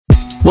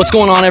What's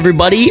going on,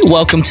 everybody?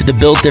 Welcome to the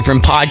Built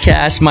Different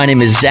podcast. My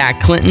name is Zach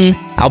Clinton.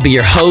 I'll be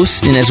your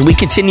host, and as we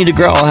continue to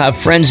grow, I'll have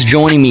friends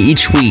joining me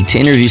each week to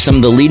interview some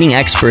of the leading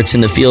experts in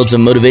the fields of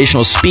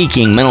motivational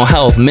speaking, mental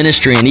health,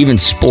 ministry, and even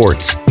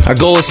sports. Our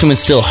goal is to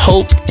instill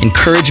hope,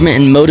 encouragement,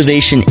 and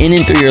motivation in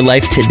and through your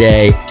life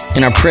today.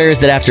 And our prayer is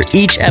that after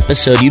each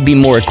episode, you'd be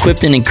more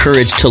equipped and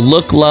encouraged to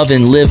look, love,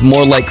 and live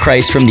more like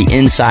Christ from the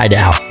inside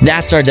out.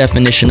 That's our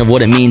definition of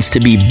what it means to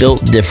be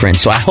built different.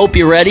 So I hope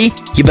you're ready.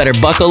 You better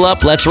buckle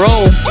up. Let's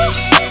roll.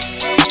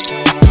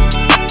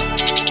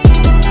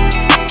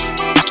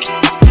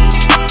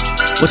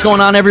 What's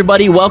going on,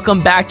 everybody?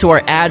 Welcome back to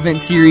our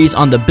Advent series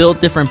on the Built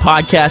Different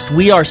podcast.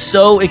 We are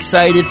so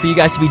excited for you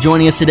guys to be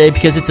joining us today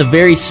because it's a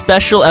very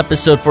special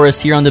episode for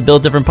us here on the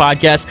Built Different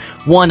podcast.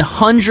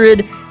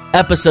 100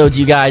 episodes,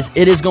 you guys.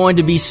 It is going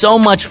to be so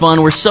much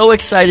fun. We're so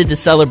excited to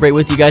celebrate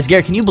with you guys.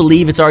 Garrett, can you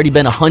believe it's already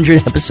been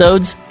 100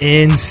 episodes?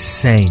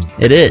 Insane.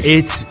 It is.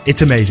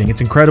 It's amazing.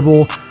 It's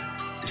incredible.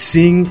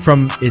 Seeing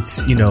from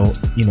its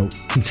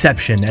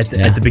conception at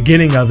the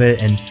beginning of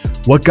it, and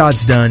what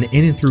God's done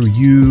in and through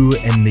you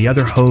and the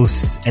other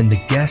hosts and the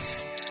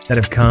guests that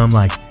have come,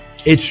 like,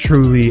 it's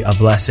truly a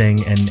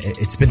blessing, and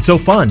it's been so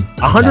fun.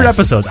 100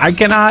 episodes. I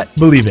cannot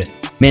believe it.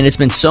 Man, it's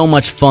been so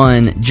much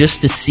fun just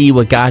to see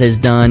what God has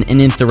done in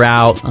and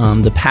throughout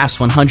the past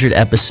 100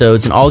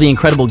 episodes and all the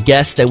incredible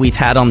guests that we've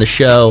had on the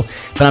show.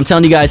 But I'm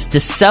telling you guys, to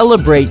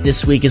celebrate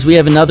this week, as we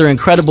have another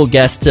incredible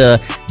guest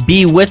to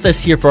be with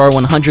us here for our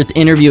 100th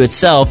interview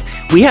itself,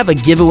 we have a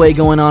giveaway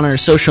going on our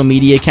social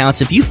media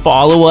accounts. If you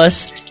follow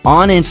us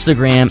on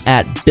Instagram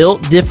at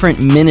Built Different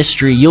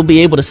Ministry, you'll be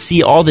able to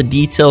see all the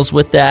details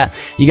with that.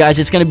 You guys,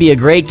 it's going to be a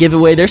great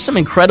giveaway. There's some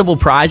incredible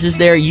prizes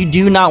there. You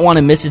do not want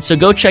to miss it. So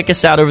go check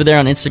us out over there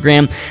on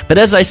Instagram. But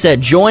as I said,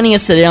 joining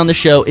us today on the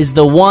show is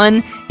the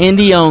one and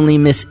the only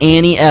Miss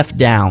Annie F.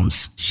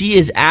 Downs. She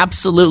is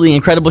absolutely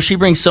incredible. She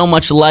brings so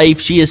much life.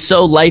 She is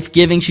so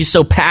life-giving. She's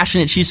so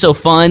passionate. She's so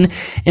fun.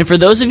 And for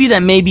those of you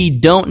that maybe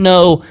don't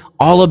know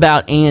all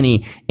about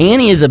Annie.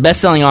 Annie is a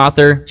best-selling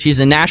author. She's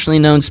a nationally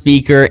known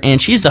speaker,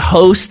 and she's the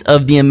host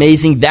of the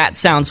amazing That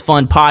Sounds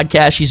Fun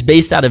podcast. She's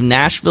based out of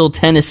Nashville,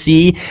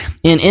 Tennessee.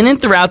 And in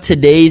and throughout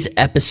today's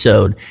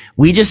episode,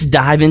 we just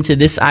dive into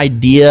this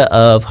idea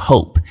of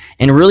hope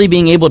and really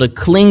being able to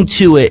cling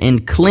to it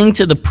and cling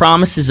to the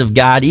promises of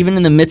God, even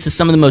in the midst of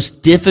some of the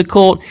most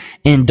difficult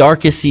and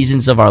darkest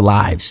seasons of our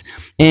lives.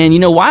 And you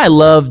know why I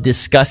love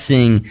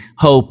discussing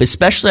hope,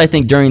 especially I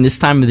think during this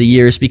time of the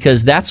year, is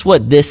because that's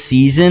what this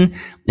season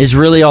is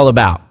really all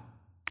about.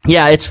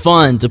 Yeah, it's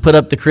fun to put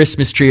up the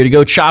Christmas tree or to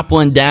go chop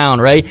one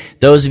down, right?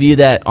 Those of you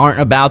that aren't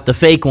about the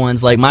fake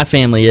ones like my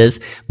family is,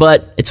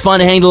 but it's fun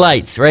to hang the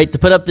lights, right? To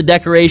put up the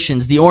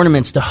decorations, the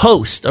ornaments, to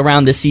host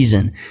around this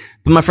season.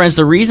 But my friends,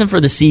 the reason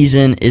for the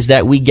season is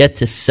that we get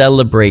to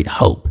celebrate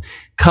hope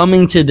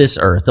coming to this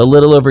earth a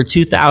little over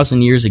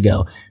 2,000 years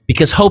ago,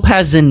 because hope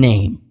has a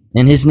name,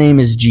 and his name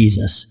is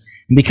Jesus.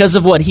 And because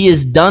of what he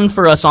has done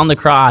for us on the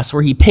cross,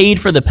 where he paid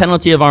for the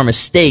penalty of our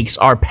mistakes,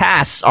 our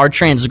pasts, our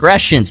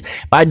transgressions,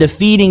 by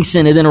defeating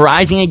sin and then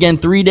rising again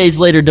 3 days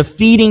later,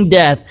 defeating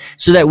death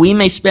so that we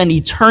may spend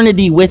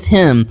eternity with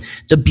him.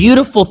 The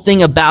beautiful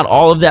thing about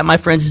all of that, my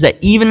friends, is that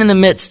even in the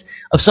midst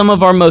of some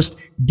of our most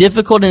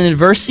difficult and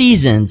adverse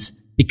seasons,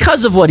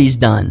 because of what he's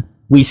done,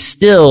 we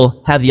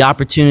still have the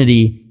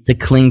opportunity to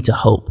cling to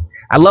hope.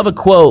 I love a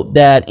quote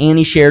that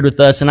Annie shared with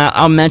us, and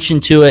I'll mention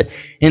to it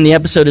in the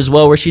episode as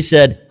well, where she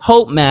said,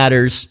 "Hope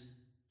matters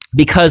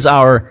because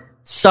our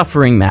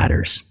suffering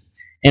matters."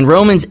 And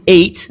Romans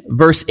 8,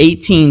 verse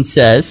 18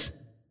 says,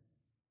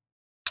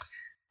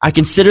 "I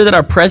consider that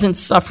our present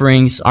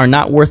sufferings are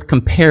not worth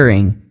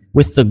comparing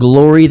with the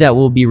glory that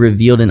will be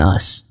revealed in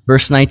us."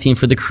 Verse 19,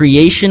 "For the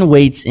creation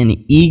waits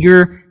in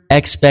eager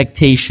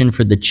expectation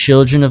for the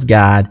children of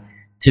God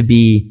to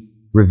be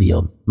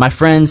revealed." My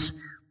friends,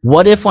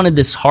 what if one of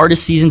the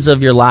hardest seasons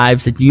of your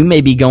lives that you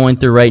may be going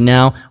through right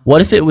now, what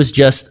if it was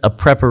just a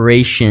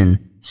preparation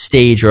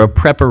stage or a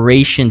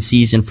preparation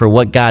season for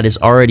what God is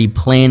already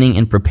planning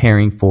and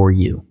preparing for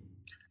you?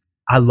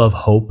 I love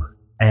hope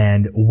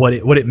and what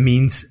it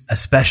means,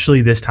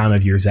 especially this time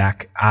of year,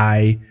 Zach.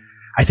 I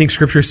think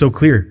Scripture is so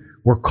clear.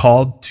 We're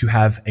called to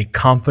have a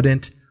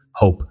confident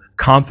hope,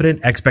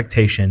 confident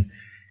expectation,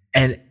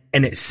 and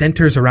it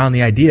centers around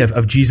the idea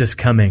of Jesus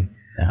coming,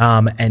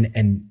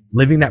 and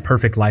living that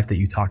perfect life that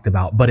you talked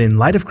about. But in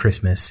light of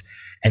Christmas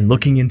and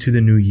looking into the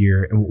new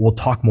year, and we'll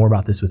talk more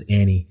about this with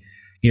Annie,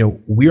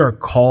 we are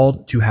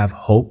called to have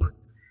hope,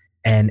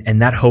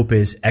 and that hope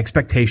is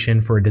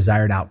expectation for a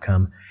desired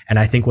outcome. And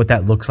I think what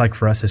that looks like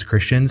for us as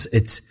Christians,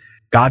 it's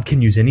God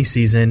can use any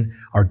season,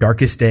 our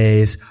darkest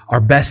days, our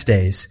best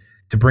days,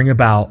 to bring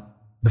about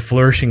the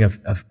flourishing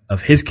of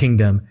his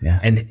kingdom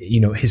and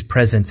his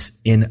presence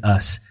in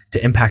us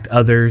to impact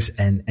others.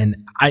 And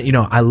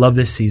I love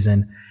this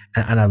season,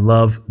 and I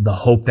love the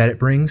hope that it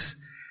brings.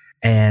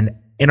 And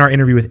in our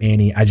interview with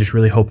Annie, I just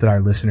really hope that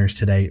our listeners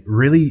today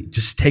really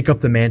just take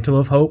up the mantle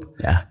of hope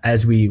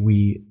as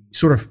we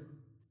sort of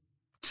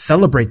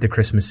celebrate the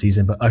Christmas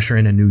season, but usher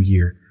in a new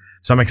year.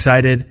 So I'm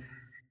excited.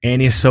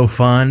 Annie is so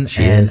fun.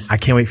 She and is. I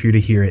can't wait for you to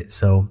hear it.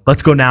 So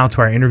let's go now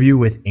to our interview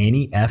with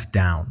Annie F.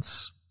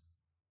 Downs.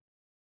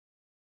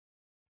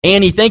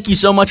 Annie, thank you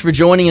so much for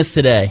joining us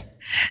today.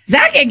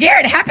 Zach and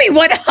Garrett, happy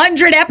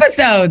 100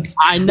 episodes.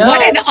 I know.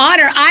 What an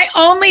honor. I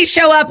only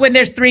show up when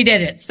there's 3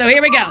 digits. So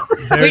here we go.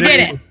 We did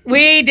it.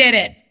 We did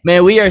it.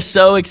 Man, we are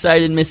so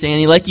excited, Miss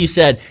Annie. Like you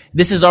said,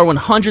 this is our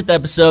 100th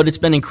episode. It's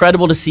been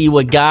incredible to see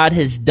what God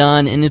has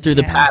done in and through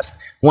the past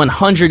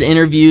 100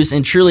 interviews,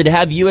 and truly to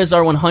have you as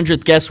our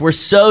 100th guest. We're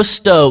so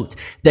stoked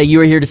that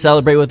you are here to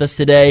celebrate with us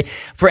today.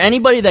 For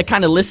anybody that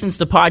kind of listens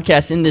to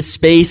podcasts in this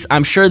space,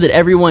 I'm sure that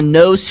everyone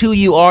knows who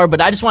you are, but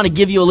I just want to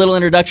give you a little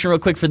introduction real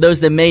quick for those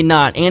that may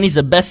not. Annie's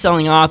a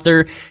best-selling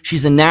author.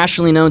 She's a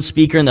nationally known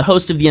speaker and the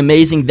host of the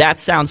amazing That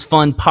Sounds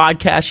Fun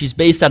podcast. She's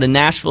based out of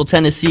Nashville,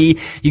 Tennessee.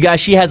 You guys,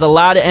 she has a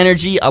lot of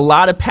energy, a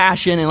lot of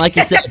passion, and like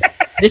I said,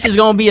 this is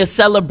going to be a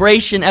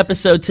celebration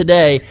episode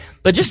today.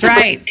 But just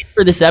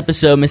for this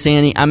episode, Miss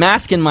Annie, I'm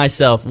asking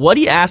myself, what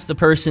do you ask the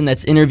person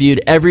that's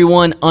interviewed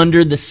everyone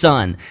under the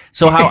sun?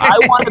 So how I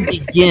want to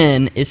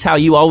begin is how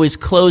you always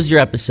close your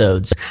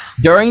episodes.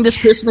 During this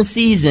Christmas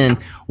season,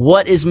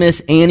 what is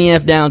Miss Annie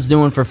F. Downs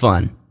doing for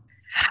fun?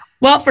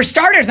 Well, for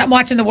starters, I'm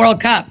watching the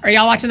World Cup. Are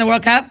y'all watching the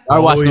World Cup?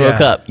 I'm watching the World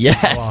Cup,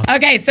 yes.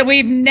 Okay, so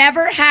we've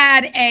never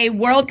had a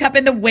World Cup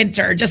in the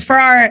winter. Just for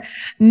our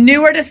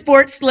newer to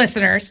sports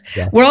listeners,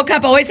 World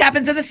Cup always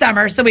happens in the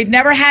summer. So we've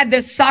never had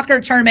this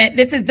soccer tournament.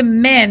 This is the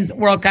men's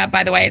World Cup,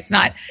 by the way. It's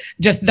not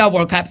just the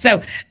World Cup.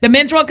 So the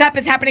men's World Cup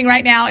is happening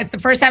right now. It's the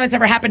first time it's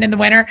ever happened in the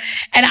winter.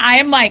 And I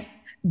am like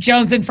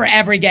jonesing for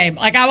every game.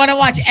 Like I want to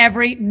watch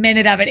every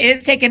minute of it. It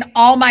has taken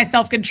all my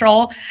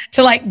self-control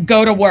to like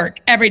go to work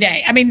every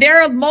day. I mean,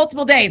 there are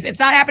multiple days. It's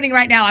not happening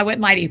right now. I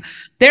wouldn't lie to you.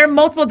 There are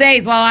multiple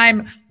days while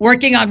I'm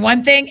working on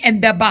one thing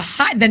and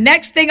the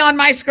next thing on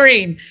my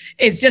screen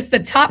is just the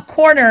top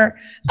corner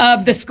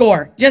of the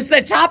score, just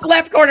the top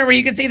left corner where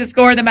you can see the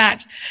score of the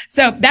match.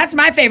 So that's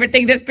my favorite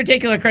thing this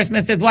particular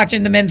Christmas is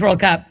watching the Men's World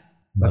Cup.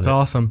 That's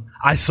awesome.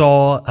 I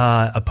saw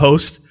a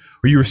post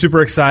where you were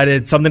super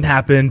excited. Something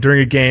happened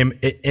during a game.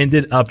 It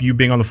ended up you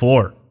being on the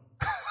floor.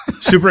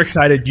 Super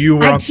excited. You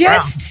were on the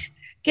ground.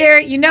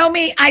 Garrett, you know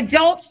me. I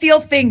don't feel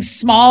things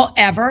small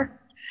ever.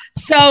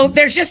 So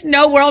there's just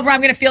no world where I'm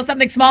going to feel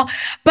something small.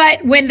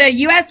 But when the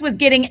U.S. was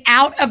getting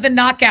out of the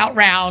knockout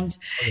round,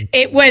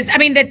 it was, I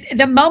mean,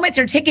 the moments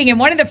are ticking.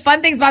 And one of the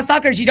fun things about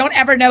soccer is you don't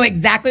ever know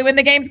exactly when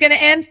the game's going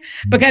to end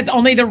because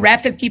only the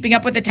ref is keeping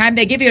up with the time.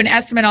 They give you an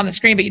estimate on the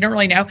screen, but you don't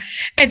really know.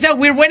 And so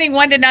we're winning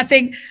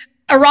 1-0.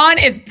 Iran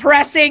is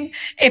pressing.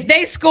 If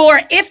they score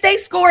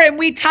and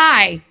we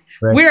tie,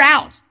 we're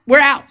out.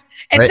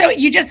 And so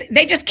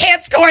they just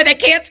can't score. They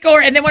can't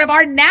score. And then one of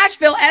our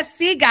Nashville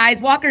SC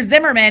guys, Walker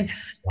Zimmerman,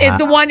 is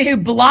the one who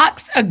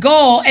blocks a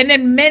goal. And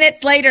then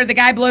minutes later, the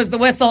guy blows the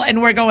whistle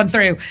and we're going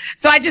through.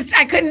 So I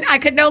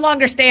could no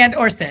longer stand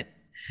or sit.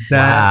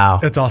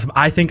 That's awesome.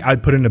 I think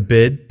I'd put in a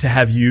bid to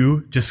have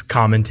you just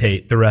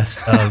commentate the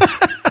rest of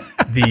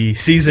the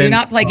season. Do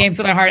not play games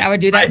with my heart. I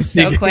would do that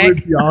so quick. It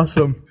would be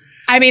awesome.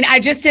 I mean, I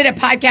just did a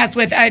podcast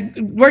with a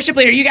worship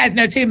leader you guys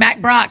know too, Mac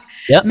Brock.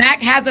 Yep.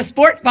 Mac has a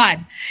sports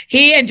pod.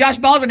 He and Josh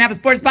Baldwin have a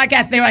sports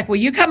podcast. And they were like, will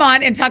you come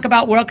on and talk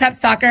about World Cup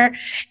soccer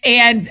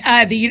and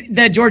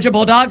the Georgia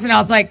Bulldogs? And I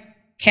was like,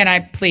 can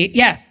I please?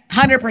 Yes,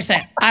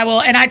 100%. I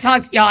will. And I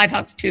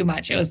talked too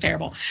much. It was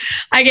terrible.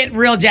 I get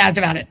real jazzed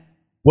about it.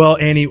 Well,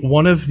 Annie,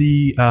 one of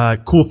the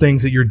cool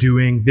things that you're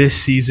doing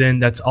this season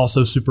that's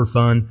also super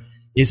fun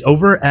is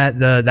over at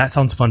the That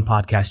Sounds Fun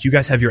podcast. You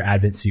guys have your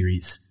Advent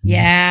series.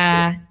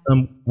 Yeah.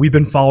 We've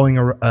been following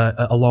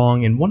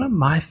along, and one of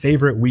my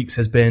favorite weeks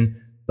has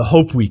been the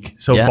Hope Week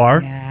so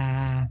far.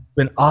 Yeah. It's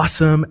been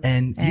awesome,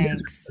 and you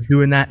guys are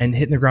doing that and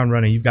hitting the ground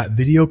running. You've got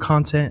video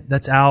content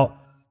that's out.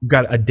 You've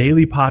got a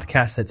daily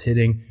podcast that's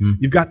hitting.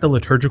 You've got the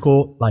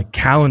liturgical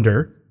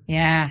calendar.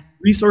 Yeah.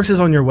 Resources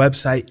on your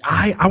website.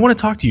 I want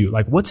to talk to you.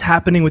 Like, what's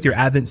happening with your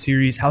Advent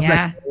series? How's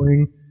that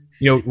going?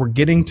 You know, we're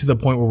getting to the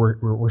point where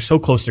we're so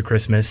close to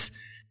Christmas,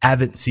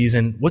 Advent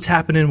season. What's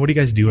happening? What are you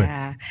guys doing?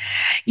 Yeah.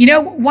 You know,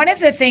 one of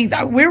the things,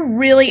 we're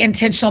really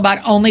intentional about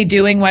only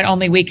doing what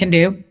only we can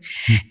do.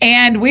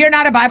 And we are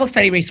not a Bible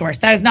study resource.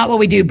 That is not what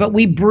we do, but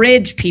we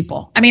bridge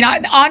people. I mean,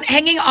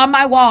 hanging on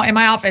my wall in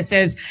my office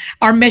is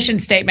our mission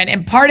statement.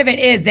 And part of it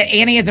is that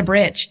Annie is a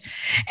bridge.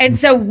 And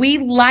so we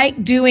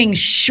like doing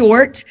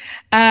short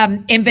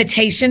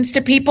invitations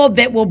to people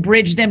that will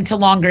bridge them to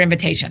longer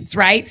invitations,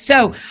 right?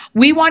 So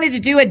we wanted to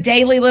do a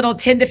daily little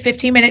 10 to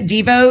 15 minute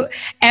Devo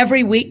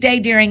every weekday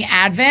during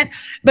Advent,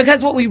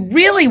 because what we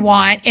really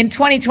want in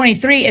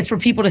 2023 is for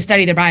people to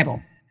study their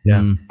Bible.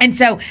 Yeah. And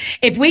so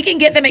if we can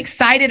get them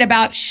excited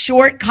about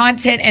short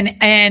content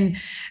and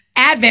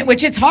Advent,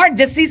 which it's hard.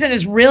 This season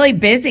is really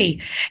busy.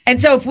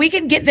 And so if we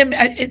can get them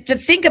to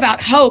think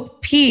about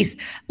hope, peace,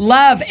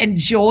 love, and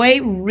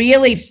joy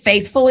really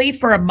faithfully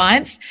for a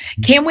month,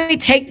 can we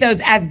take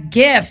those as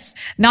gifts,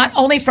 not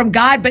only from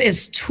God, but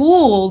as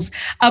tools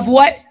of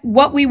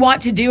what we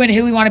want to do and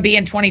who we want to be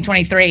in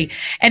 2023,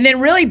 and then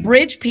really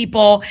bridge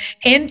people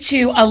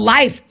into a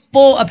life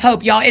full of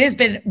hope, y'all. It has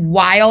been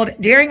wild.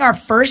 During our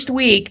first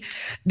week,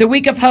 the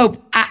week of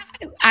hope,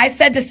 I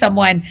said to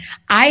someone,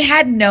 I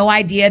had no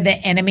idea the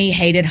enemy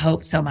hated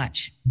hope so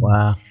much.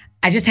 Wow.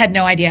 I just had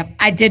no idea.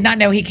 I did not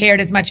know he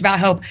cared as much about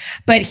hope,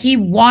 but he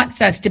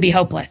wants us to be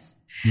hopeless.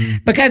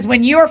 Because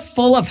when you're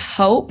full of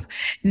hope,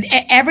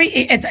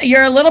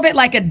 you're a little bit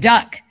like a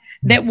duck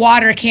that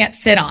water can't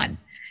sit on.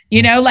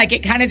 You know, like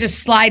it kind of just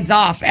slides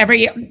off.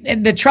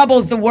 The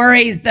troubles, the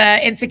worries,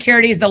 the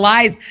insecurities, the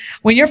lies.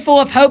 When you're full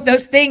of hope,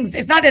 those things,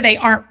 it's not that they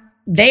aren't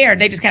there.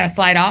 They just kind of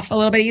slide off a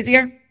little bit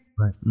easier.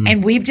 Right.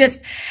 And we've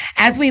just,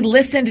 as we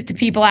listened to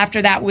people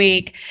after that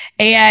week,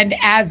 and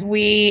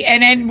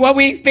then what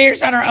we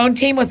experienced on our own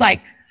team was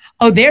like,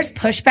 oh, there's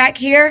pushback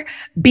here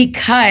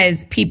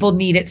because people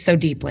need it so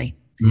deeply.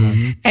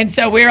 Mm-hmm. And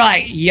so we were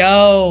like,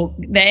 yo,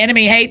 the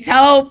enemy hates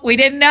hope. We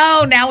didn't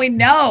know. Now we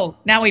know,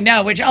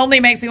 which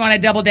only makes me want to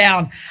double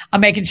down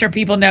on making sure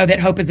people know that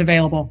hope is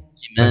available.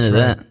 Amen to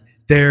that.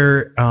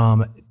 There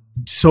are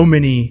so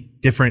many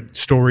different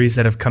stories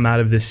that have come out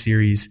of this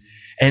series.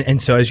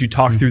 And so as you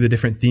talk through the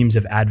different themes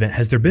of Advent,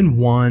 has there been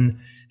one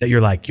that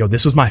you're like, yo,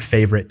 this was my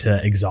favorite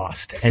to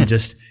exhaust and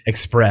just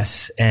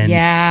express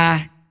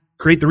and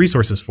create the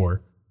resources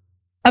for?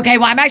 Okay,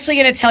 well, I'm actually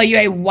going to tell you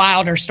a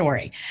wilder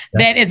story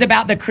that is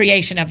about the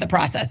creation of the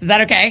process. Is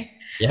that okay?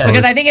 Yes.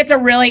 Because I think it's a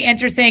really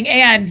interesting,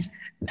 and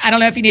I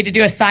don't know if you need to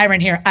do a siren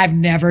here. I've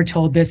never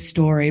told this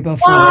story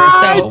before.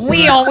 What? So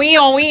wheel.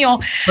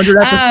 100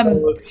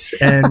 episodes,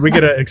 and we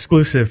get an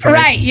exclusive.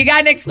 Right, you got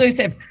an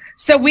exclusive.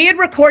 So we had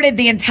recorded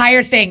the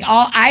entire thing.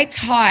 I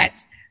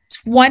taught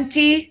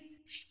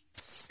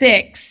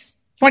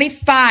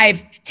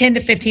 25 10 to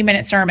 15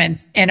 minute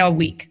sermons in a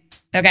week.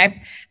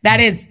 Okay,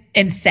 that is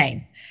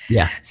insane.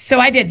 Yeah. So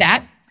I did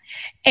that.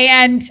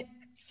 And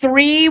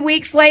 3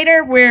 weeks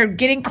later, we're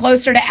getting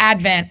closer to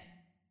Advent.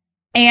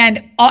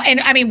 And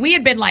I mean, we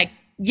had been like,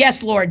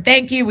 yes, Lord,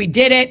 thank you. We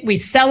did it. We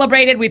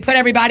celebrated. We put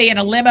everybody in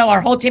a limo,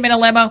 our whole team in a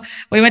limo.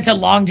 We went to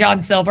Long John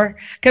Silver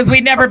because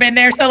we'd never been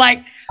there. So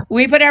like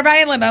we put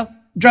everybody in a limo,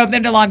 drove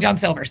them to Long John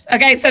Silver's.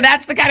 Okay. So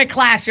that's the kind of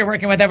class you're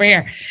working with over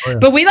here. Oh, yeah.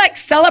 But we like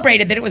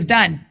celebrated that it was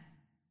done.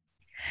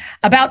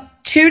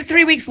 About 2 to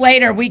 3 weeks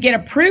later, we get a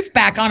proof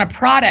back on a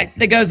product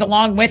that goes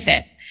along with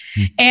it.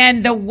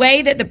 And the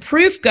way that the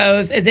proof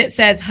goes is it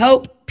says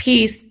hope,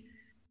 peace,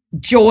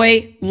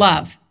 joy,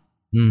 love.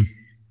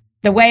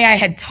 The way I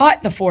had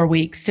taught the 4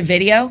 weeks to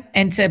video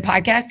and to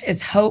podcast is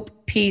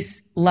hope,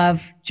 peace,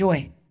 love,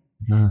 joy.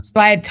 So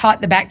I had taught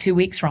the back 2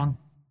 weeks wrong.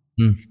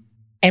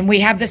 And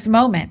we have this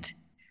moment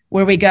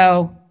where we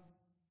go,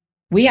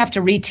 we have to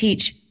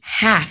reteach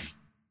half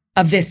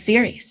of this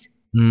series.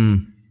 I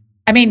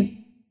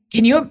mean,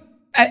 can you,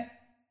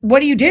 what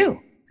do you do?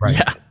 Right.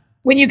 Yeah.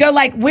 When you go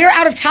like, we're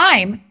out of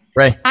time.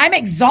 Right. I'm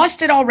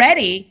exhausted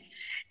already.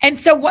 And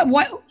so what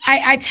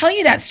I tell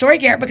you that story,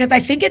 Garrett, because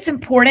I think it's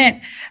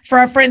important for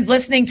our friends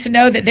listening to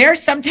know that there are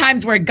some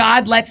times where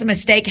God lets a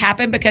mistake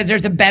happen because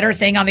there's a better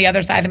thing on the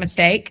other side of the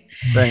mistake.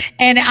 That's right.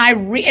 And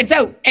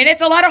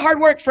it's a lot of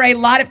hard work for a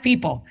lot of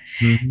people.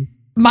 Mm-hmm.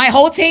 My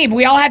whole team,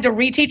 we all had to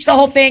reteach the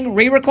whole thing,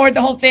 re-record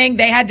the whole thing.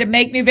 They had to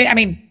make new videos. I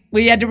mean,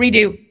 we had to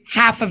redo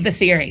half of the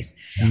series.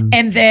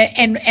 And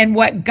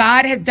what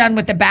God has done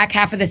with the back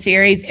half of the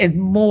series is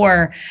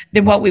more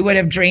than what we would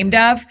have dreamed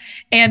of.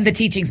 And the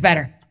teaching's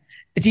better.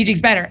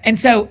 And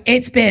so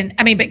it's been,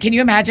 I mean, but can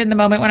you imagine the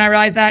moment when I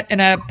realized that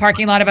in a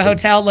parking lot of a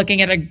hotel, looking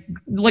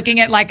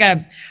at like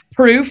a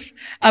proof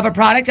of a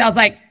product? I was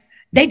like,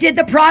 they did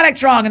the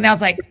product wrong. And I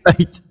was like,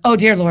 right. Oh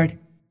dear Lord.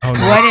 Oh,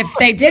 no. What if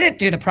they didn't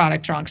do the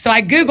product wrong? So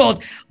I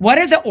Googled, what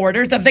are the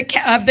orders of the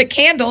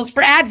candles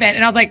for Advent?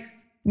 And I was like,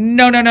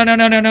 no.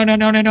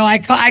 I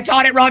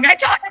taught it wrong.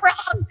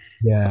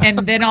 Yeah. And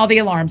then all the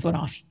alarms went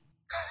off.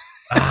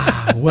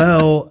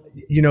 Well,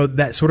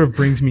 that sort of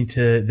brings me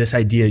to this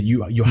idea.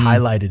 You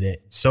highlighted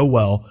it so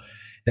well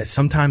that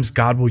sometimes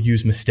God will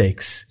use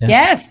mistakes.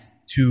 Yes.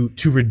 To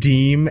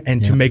redeem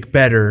and to make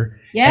better.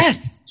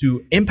 Yes.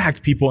 To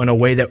impact people in a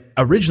way that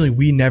originally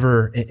we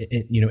never,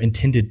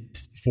 intended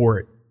for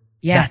it.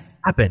 Yes.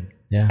 That happen.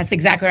 Yeah. That's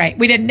exactly right.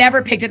 We'd have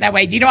never picked it that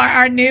way. Do you know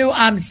our new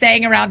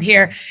saying around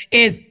here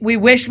is we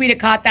wish we'd have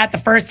caught that the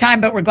first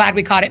time, but we're glad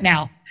we caught it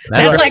now.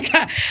 That's right.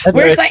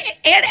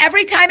 And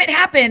every time it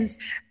happens,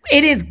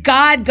 it is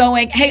God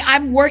going, hey,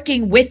 I'm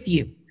working with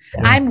you.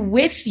 Yeah. I'm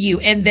with you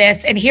in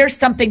this, and here's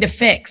something to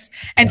fix.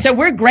 And so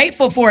we're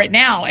grateful for it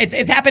now.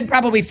 It's happened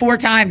probably 4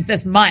 times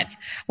this month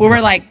where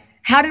we're like,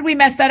 how did we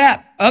mess that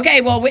up?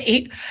 Okay, well,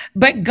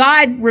 but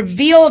God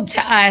revealed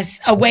to us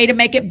a way to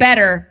make it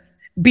better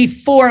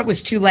before it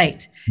was too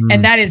late.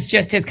 And that is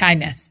just his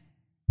kindness.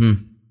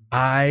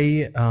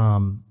 I've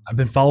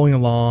been following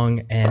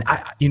along, and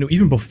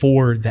even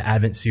before the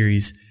Advent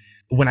series,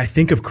 when I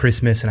think of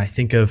Christmas and I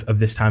think of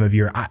this time of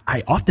year,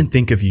 I often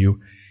think of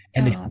you,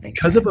 and it's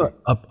because of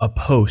a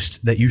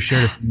post that you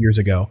shared a few years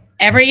ago.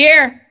 Every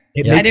year.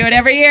 I do it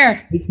every year.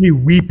 It makes me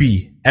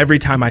weepy every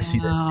time I see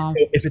this. So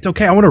if it's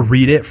okay, I want to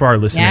read it for our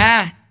listeners.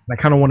 Yeah. I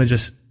kind of want to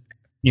just,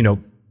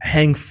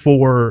 hang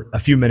for a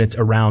few minutes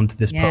around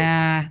this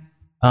post.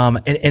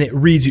 And it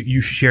reads,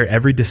 you share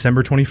every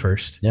December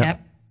 21st.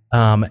 Yep.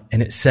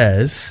 And it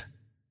says,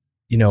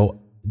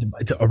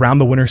 it's around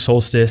the winter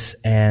solstice,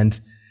 and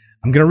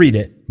I'm going to read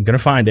it. I'm going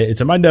to find it.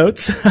 It's in my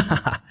notes.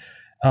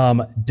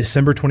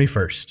 December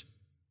 21st,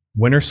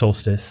 winter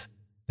solstice,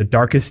 the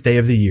darkest day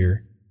of the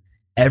year.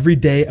 Every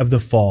day of the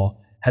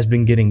fall has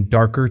been getting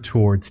darker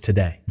towards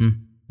today.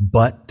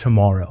 But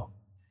tomorrow,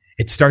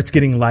 it starts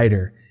getting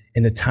lighter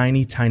in the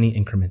tiny, tiny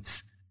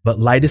increments. But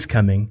light is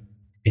coming.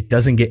 It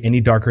doesn't get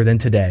any darker than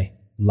today.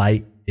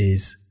 Light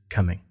is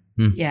coming.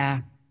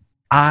 Yeah.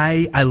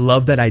 I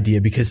love that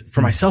idea because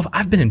for myself,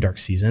 I've been in dark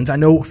seasons. I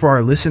know for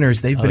our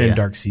listeners, they've been in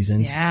dark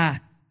seasons. Yeah.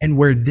 And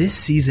where this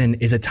season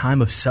is a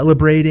time of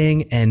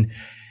celebrating and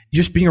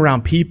just being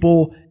around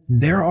people,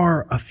 there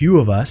are a few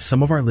of us,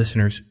 some of our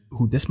listeners,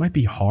 who this might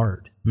be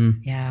hard.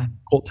 Yeah.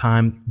 Difficult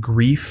time,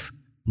 grief,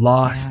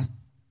 loss,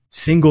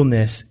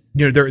 singleness.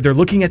 They're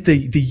looking at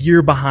the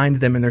year behind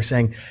them and they're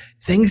saying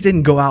things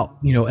didn't go out,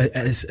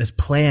 as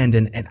planned.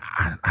 And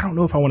I don't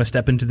know if I want to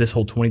step into this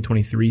whole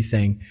 2023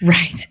 thing.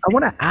 Right. I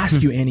want to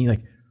ask you, Annie,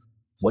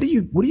 what do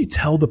you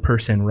tell the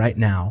person right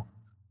now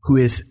who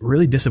is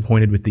really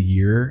disappointed with the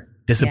year,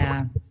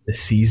 disappointed with the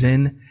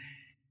season?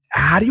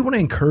 How do you want to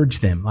encourage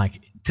them,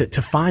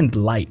 to find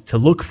light, to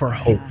look for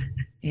hope?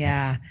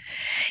 Yeah.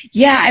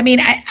 I mean,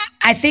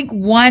 I think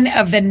one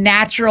of the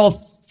natural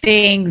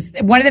things,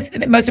 one of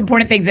the most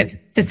important things that's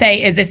to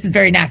say is this is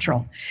very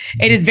natural.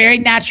 It is very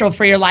natural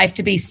for your life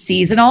to be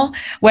seasonal,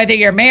 whether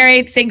you're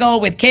married, single,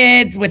 with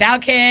kids,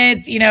 without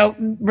kids,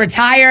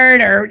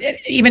 retired, or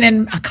even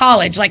in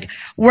college,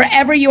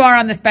 wherever you are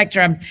on the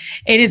spectrum,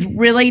 it is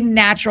really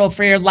natural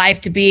for your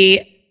life to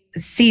be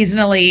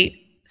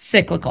seasonally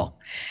cyclical.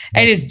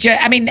 It is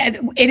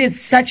it is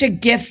such a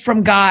gift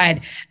from God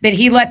that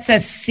he lets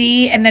us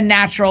see in the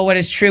natural what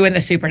is true in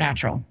the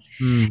supernatural.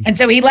 And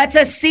so he lets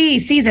us see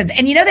seasons.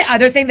 And the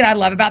other thing that I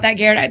love about that,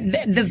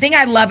 Garrett, the thing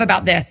I love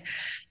about this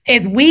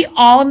is we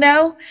all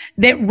know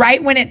that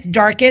right when it's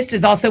darkest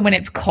is also when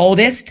it's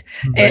coldest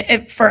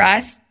for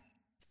us.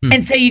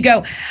 And so you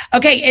go,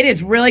 okay, it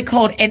is really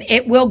cold and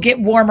it will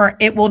get warmer.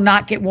 It will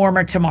not get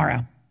warmer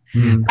tomorrow.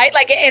 Right?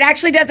 It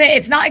actually doesn't.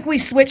 It's not like we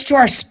switch to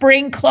our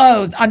spring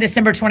clothes on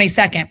December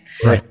 22nd.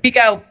 Right. We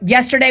go,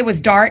 yesterday was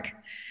dark.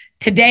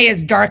 Today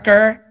is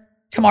darker.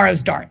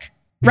 Tomorrow's dark.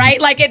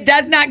 Right? It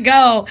does not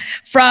go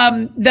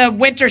from the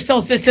winter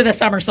solstice to the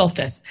summer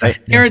solstice.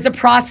 Right. There is a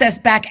process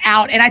back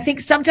out. And I think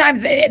sometimes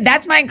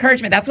that's my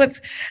encouragement. That's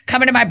what's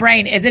coming to my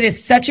brain is it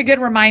is such a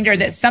good reminder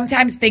that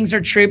sometimes things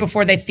are true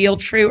before they feel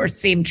true or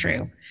seem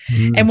true.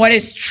 And what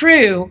is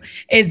true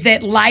is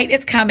that light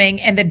is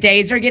coming and the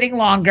days are getting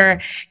longer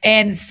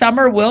and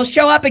summer will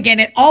show up again.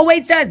 It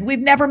always does. We've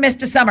never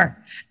missed a summer.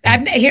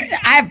 I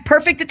have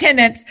perfect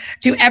attendance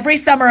to every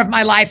summer of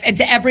my life and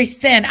to every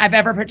sin I've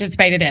ever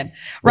participated in,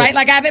 right?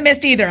 I haven't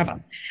missed either of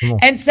them.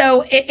 And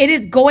so it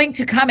is going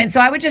to come. And so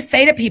I would just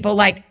say to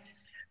people,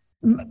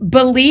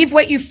 believe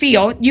what you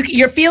feel.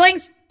 Your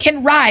feelings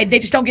can ride. They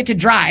just don't get to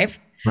drive.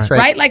 That's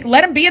right.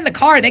 Let them be in the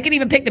car. They can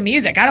even pick the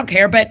music. I don't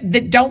care, but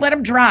don't let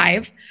them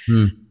drive.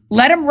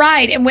 Let them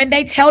ride. And when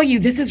they tell you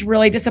this is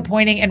really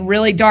disappointing and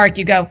really dark,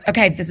 you go,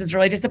 okay, this is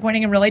really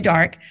disappointing and really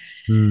dark.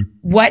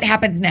 What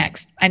happens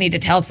next? I need to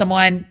tell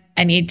someone.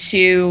 I need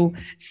to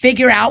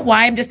figure out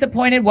why I'm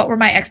disappointed. What were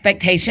my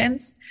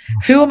expectations?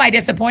 Who am I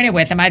disappointed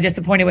with? Am I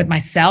disappointed with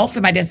myself?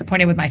 Am I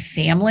disappointed with my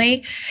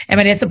family? Am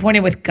I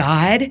disappointed with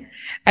God?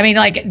 I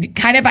mean,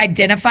 kind of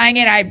identifying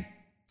it. I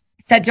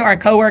said to our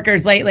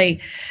coworkers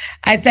lately,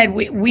 I said,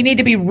 we need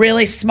to be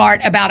really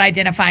smart about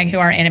identifying who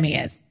our enemy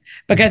is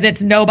because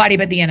it's nobody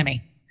but the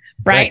enemy.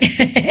 Right.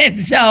 and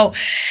so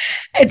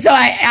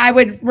I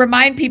would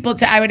remind people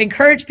I would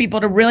encourage people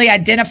to really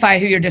identify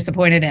who you're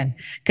disappointed in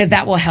because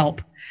that will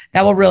help.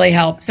 That will really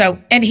help. So,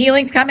 and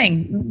healing's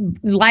coming.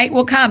 Light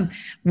will come.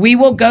 We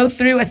will go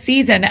through a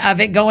season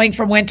of it going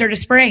from winter to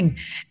spring,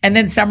 and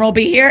then summer will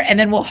be here, and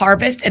then we'll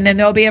harvest, and then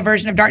there'll be a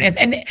version of darkness.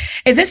 And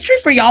is this true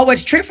for y'all?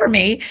 What's true for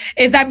me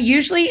is I'm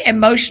usually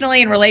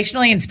emotionally and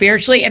relationally and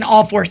spiritually in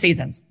all four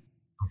seasons.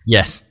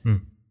 Yes.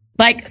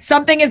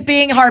 Something is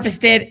being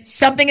harvested,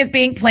 something is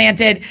being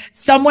planted,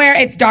 somewhere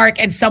it's dark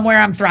and somewhere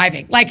I'm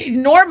thriving.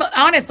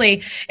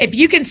 Honestly, if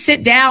you can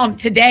sit down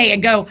today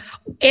and go,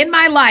 in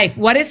my life,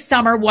 what is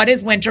summer, what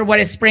is winter, what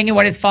is spring, and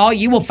what is fall,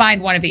 you will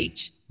find one of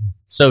each.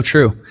 So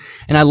true.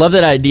 And I love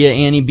that idea,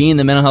 Annie, being in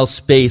the mental health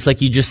space, like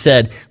you just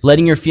said,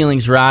 letting your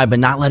feelings ride, but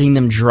not letting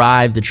them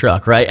drive the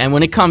truck, right? And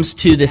when it comes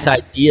to this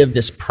idea of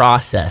this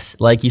process,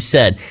 like you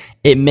said,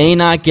 it may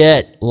not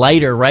get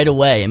lighter right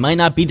away. It might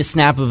not be the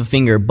snap of a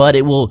finger, but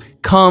it will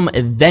come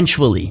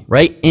eventually,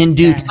 right? In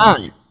due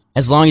time.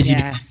 As long as you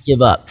do not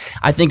give up.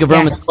 I think of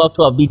Romans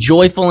 12:12, be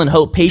joyful in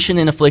hope, patient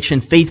in affliction,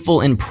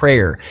 faithful in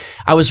prayer.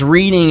 I was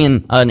reading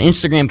in an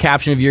Instagram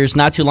caption of yours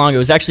not too long ago. It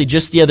was actually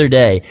just the other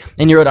day.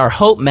 And you wrote, our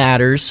hope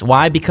matters.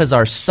 Why? Because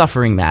our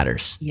suffering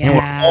matters. Yeah. And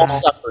we're all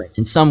suffering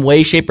in some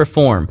way, shape, or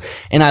form.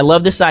 And I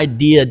love this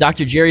idea.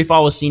 Dr. Jerry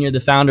Falwell Sr.,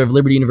 the founder of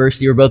Liberty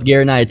University, where both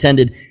Garrett and I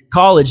attended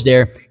college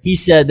there, he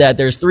said that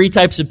there's three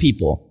types of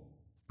people.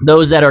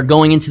 those that are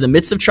going into the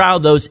midst of trial,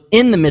 those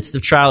in the midst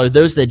of trial, or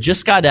those that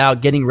just got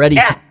out, getting ready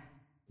to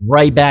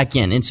right back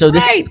in. And so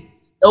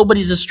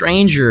nobody's a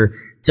stranger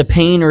to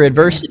pain or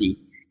adversity.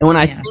 And when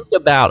I think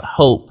about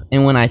hope,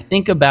 and when I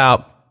think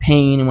about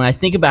pain, and when I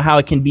think about how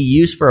it can be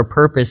used for a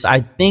purpose,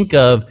 I think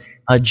of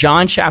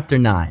John chapter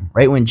 9,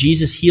 right? When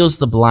Jesus heals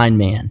the blind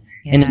man.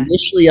 And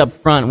initially up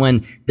front,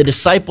 when the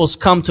disciples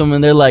come to him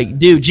and they're like,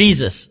 dude,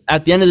 Jesus,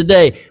 at the end of the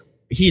day,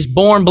 he's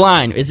born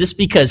blind. Is this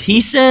because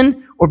he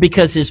sinned or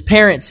because his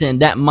parents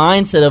sinned? That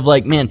mindset of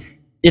like, man,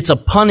 it's a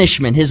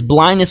punishment. His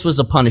blindness was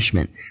a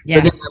punishment.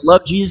 But then I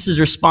love Jesus'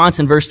 response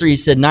in verse 3. He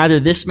said, neither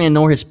this man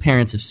nor his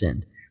parents have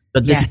sinned,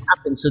 but this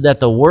happened so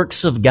that the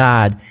works of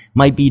God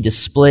might be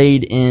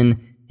displayed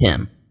in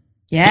him.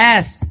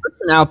 Yes. A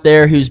person out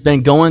there who's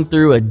been going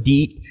through a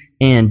deep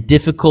and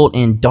difficult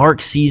and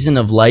dark season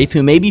of life,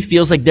 who maybe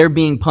feels like they're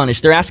being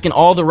punished. They're asking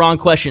all the wrong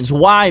questions.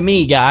 Why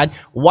me, God?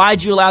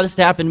 Why'd you allow this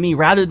to happen to me?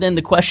 Rather than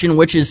the question,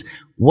 which is,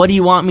 what do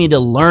you want me to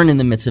learn in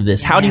the midst of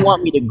this? How do you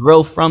want me to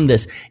grow from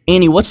this?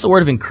 Annie, what's the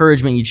word of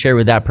encouragement you'd share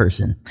with that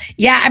person?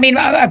 Yeah, I mean,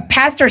 a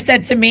pastor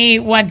said to me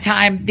one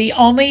time, the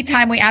only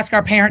time we ask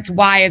our parents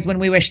why is when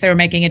we wish they were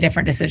making a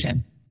different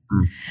decision.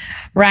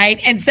 Right.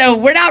 And so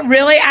we're not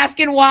really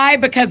asking why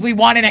because we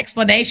want an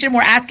explanation.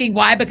 We're asking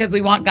why because we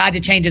want God to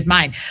change his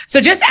mind.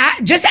 So just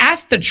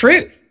ask the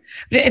truth.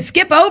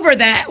 Skip over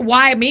that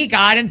why me,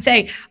 God, and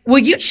say, will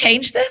you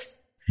change this?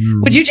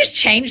 Would you just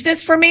change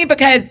this for me?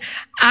 Because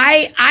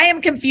I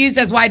am confused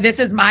as why this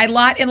is my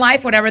lot in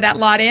life, whatever that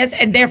lot is.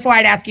 And therefore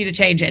I'd ask you to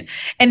change it.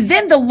 And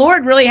then the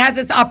Lord really has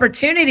this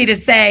opportunity to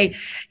say,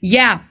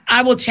 yeah,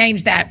 I will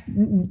change that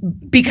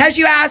because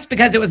you asked,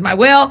 because it was my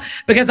will,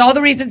 because all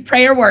the reasons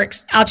prayer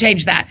works, I'll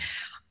change that.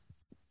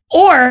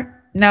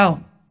 Or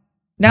no,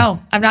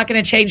 I'm not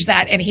going to change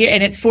that. And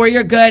it's for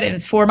your good and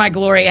it's for my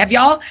glory. Have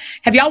y'all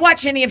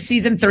watched any of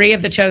season 3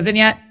 of The Chosen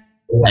yet?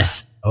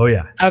 Yes. Oh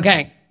yeah.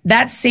 Okay.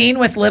 That scene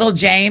with little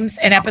James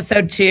in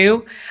episode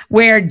 2,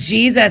 where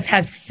Jesus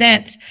has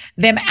sent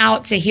them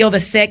out to heal the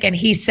sick. And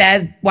he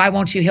says, why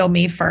won't you heal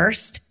me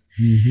first?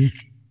 Mm-hmm.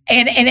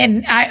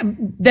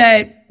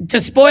 To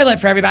spoil it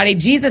for everybody,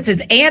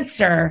 Jesus's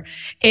answer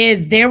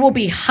is there will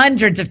be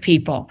hundreds of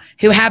people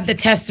who have the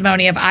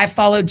testimony of I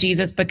followed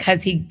Jesus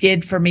because he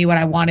did for me what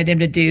I wanted him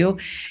to do.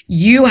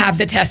 You have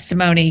the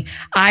testimony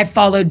I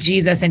followed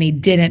Jesus and he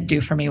didn't do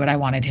for me what I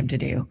wanted him to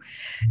do.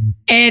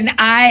 And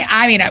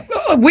I mean,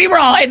 we were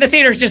all in the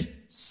theaters just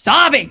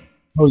sobbing.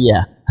 Oh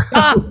yeah.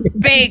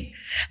 Sobbing.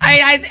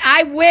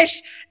 I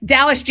wish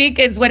Dallas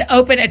Jenkins would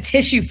open a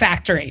tissue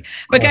factory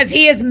because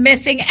he is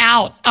missing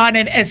out on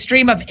a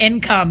stream of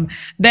income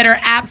that are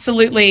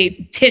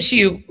absolutely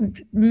tissue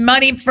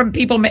money from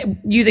people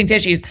using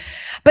tissues.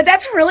 But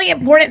that's really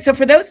important. So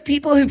for those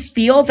people who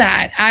feel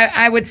that,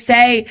 I would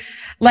say,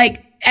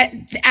 like,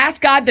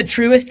 ask God the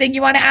truest thing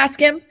you want to ask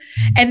him,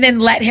 and then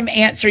let him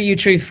answer you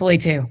truthfully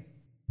too.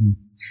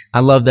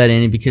 I love that,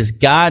 Annie, because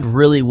God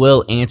really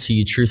will answer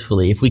you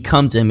truthfully if we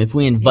come to him, if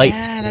we invite him.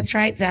 Yeah, that's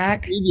right,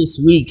 Zach. Previous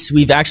weeks,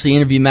 we've actually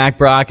interviewed Mac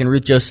Brock and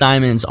Ruth Jo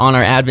Simons on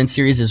our Advent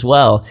series as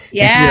well.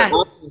 Yeah. And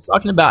we're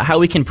talking about how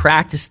we can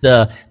practice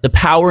the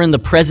power and the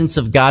presence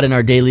of God in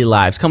our daily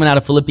lives, coming out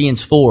of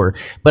Philippians 4.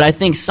 But I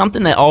think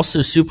something that also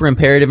is super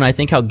imperative, and I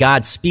think how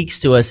God speaks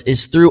to us,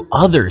 is through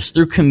others,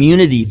 through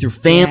community, through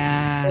family,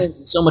 friends,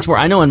 and so much more.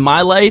 I know in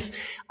my life,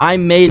 I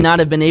may not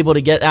have been able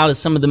to get out of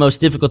some of the most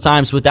difficult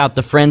times without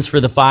the friends for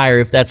the fire,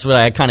 if that's what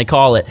I kind of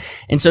call it.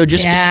 And so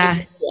just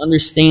to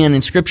understand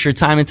in scripture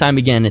time and time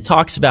again, it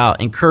talks about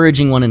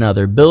encouraging one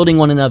another, building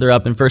one another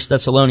up in 1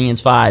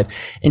 Thessalonians 5.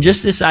 And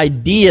just this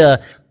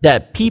idea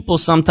that people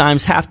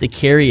sometimes have to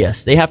carry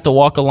us. They have to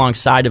walk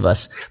alongside of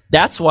us.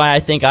 That's why I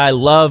think I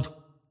love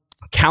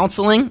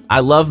counseling.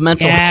 I love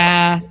mental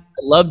health.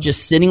 I love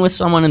just sitting with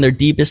someone in their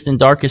deepest and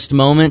darkest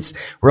moments,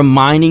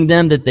 reminding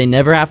them that they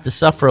never have to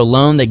suffer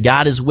alone, that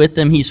God is with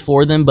them, he's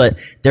for them, but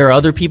there are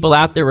other people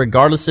out there,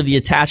 regardless of the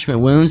attachment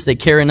wounds, that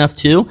care enough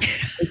too.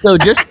 And so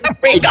just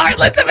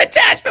regardless of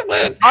attachment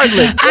wounds.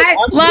 I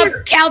love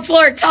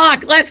counselor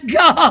talk. Let's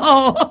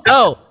go.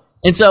 No.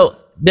 And so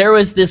there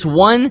was this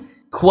one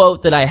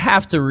quote that I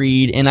have to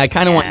read, and I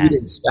kind of want you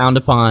to expound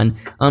upon.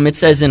 It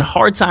says, in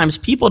hard times,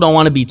 people don't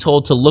want to be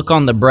told to look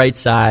on the bright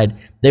side.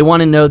 They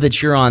want to know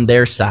that you're on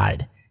their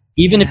side.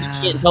 Even if you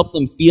can't help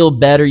them feel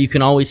better, you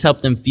can always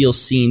help them feel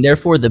seen.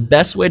 Therefore, the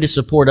best way to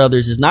support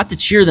others is not to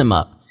cheer them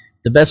up.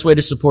 The best way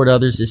to support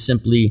others is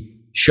simply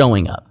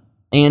showing up.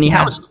 Annie,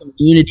 how is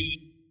community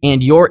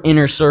and your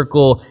inner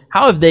circle,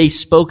 how have they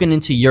spoken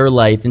into your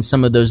life in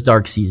some of those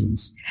dark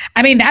seasons?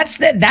 I mean, that's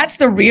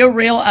the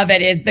real of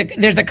it is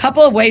there's a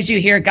couple of ways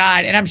you hear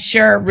God, and I'm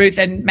sure Ruth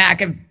and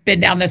Mac have been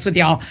down this with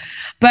y'all.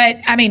 But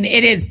I mean,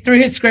 it is through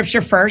his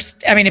scripture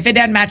first. I mean, if it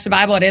doesn't match the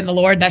Bible, it ain't the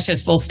Lord. That's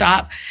just full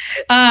stop.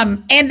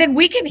 And then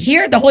we can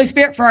hear the Holy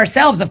Spirit for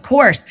ourselves, of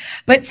course.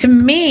 But to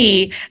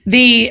me,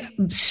 the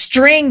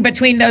string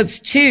between those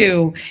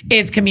two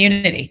is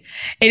community.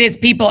 It is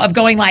people of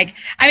going like,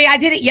 I mean, I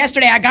did it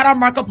yesterday. I got on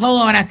Marco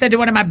Polo and I said to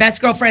one of my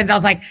best girlfriends friends. I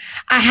was like,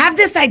 I have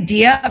this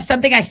idea of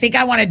something I think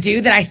I want to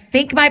do that I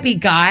think might be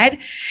God.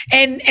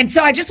 And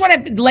so I just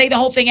want to lay the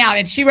whole thing out.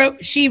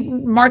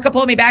 And Marco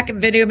pulled me back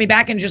and videoed me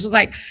back and just was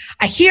like,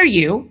 I hear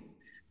you.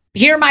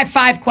 Here are my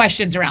 5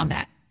 questions around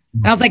that.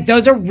 And I was like,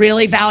 those are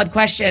really valid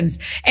questions.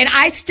 And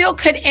I still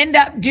could end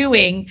up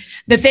doing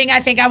the thing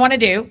I think I want to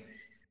do.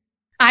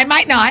 I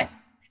might not.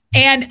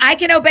 And I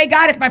can obey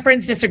God if my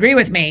friends disagree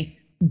with me.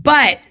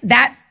 But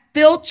that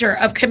filter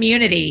of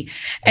community,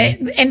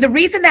 and the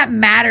reason that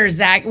matters,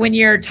 Zach, when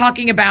you're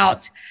talking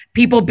about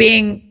people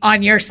being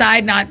on your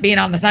side, not being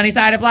on the sunny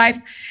side of life,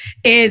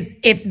 is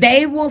if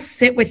they will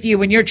sit with you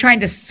when you're trying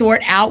to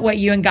sort out what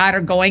you and God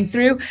are going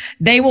through,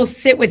 they will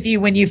sit with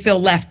you when you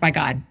feel left by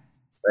God.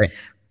 That's right.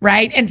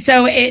 Right. And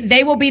so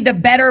they will be the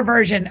better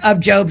version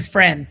of Job's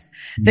friends.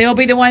 They'll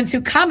be the ones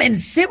who come and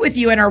sit with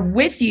you and are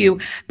with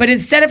you. But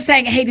instead of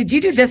saying, hey, did you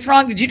do this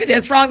wrong? Did you do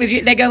this wrong?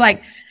 They go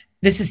like,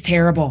 this is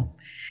terrible.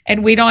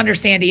 And we don't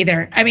understand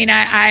either. I mean,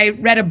 I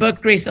read a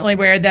book recently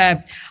where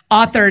the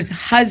author's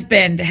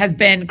husband has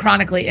been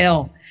chronically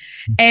ill.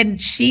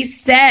 And she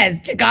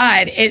says to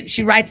God,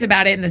 she writes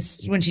about it in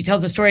this, when she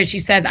tells the story, she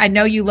says, I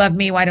know you love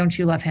me. Why don't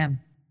you love him?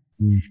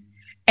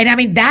 And I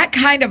mean, that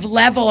kind of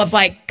level of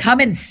like, come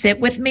and sit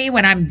with me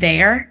when I'm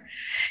there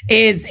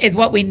is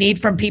what we need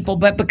from people.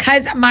 But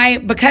because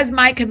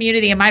my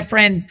community and my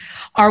friends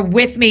are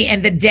with me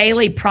in the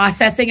daily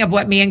processing of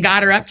what me and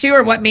God are up to,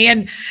 or what me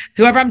and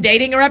whoever I'm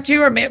dating are up to,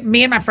 or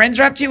me and my friends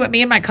are up to, what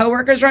me and my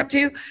coworkers are up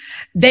to,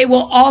 they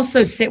will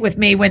also sit with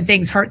me when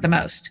things hurt the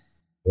most.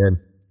 Good.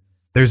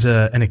 There's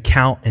an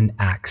account in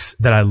Acts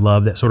that I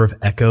love that sort of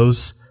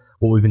echoes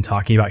what we've been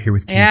talking about here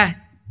with community. Yeah.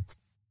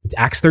 It's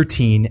Acts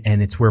 13,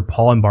 and it's where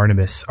Paul and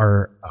Barnabas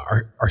are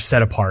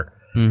set apart.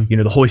 You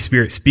know, the Holy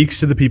Spirit speaks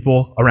to the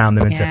people around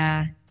them and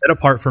says, set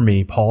apart for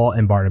me, Paul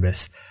and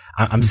Barnabas.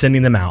 I'm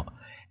sending them out.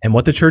 And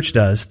what the church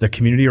does, the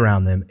community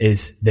around them,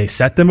 is they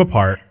set them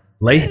apart,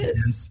 lay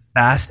hands,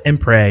 fast, and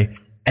pray,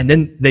 and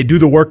then they do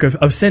the work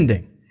of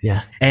sending.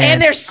 Yeah.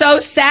 And they're so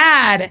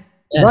sad.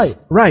 Yes.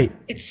 Right.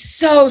 It's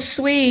so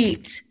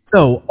sweet.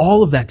 So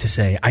all of that to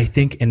say, I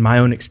think in my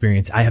own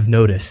experience, I have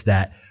noticed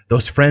that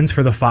those friends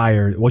for the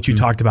fire, what you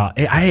talked about,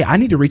 hey, I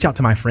need to reach out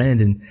to my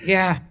friend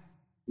and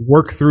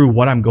work through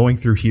what I'm going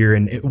through here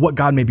and what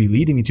God may be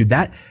leading me to.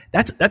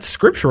 That's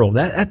scriptural.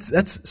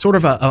 That's sort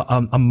of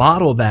a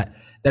model that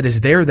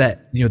is there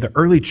that, you know, the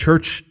early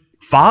church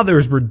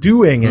fathers were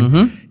doing.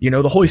 And, you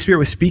know, the Holy Spirit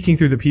was speaking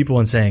through the people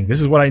and saying, this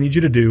is what I need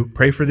you to do.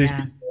 Pray for these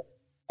people.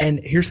 And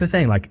here's the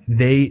thing, like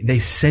they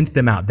sent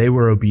them out. They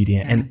were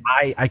obedient. And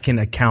I can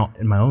account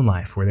in my own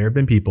life where there have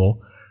been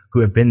people who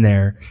have been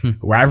there,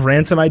 where I've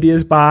ran some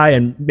ideas by,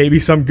 and maybe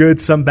some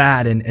good, some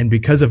bad. And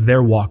because of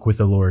their walk with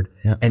the Lord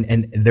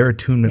and their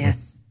attunement,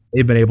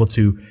 they've been able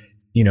to,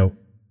 you know,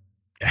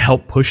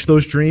 help push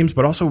those dreams,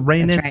 but also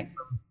rein in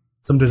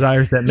some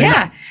desires that may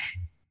not.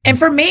 And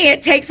for me,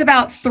 it takes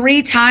about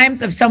 3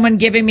 times of someone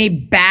giving me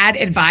bad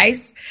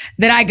advice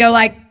that I go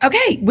like,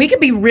 okay, we could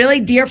be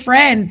really dear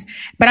friends,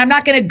 but I'm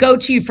not going to go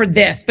to you for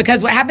this,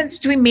 because what happens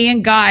between me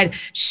and God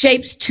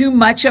shapes too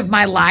much of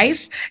my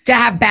life to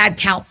have bad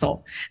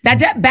counsel.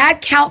 Bad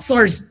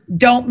counselors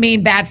don't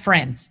mean bad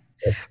friends.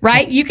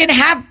 Right? You can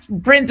have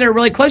friends that are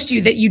really close to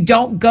you that you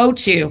don't go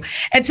to.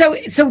 And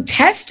so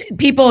test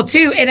people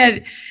too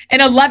in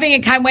a loving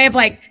and kind way of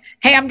like,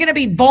 hey, I'm going to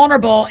be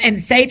vulnerable and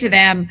say to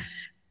them,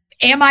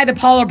 am I the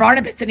Paul or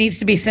Barnabas that needs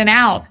to be sent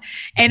out?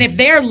 And if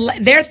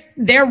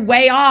they're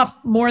way off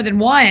more than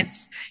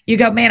once, you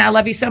go, man, I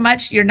love you so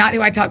much. You're not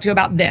who I talk to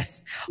about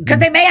this. Because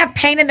they may have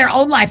pain in their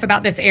own life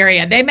about this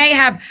area. They may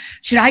have,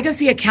 should I go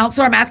see a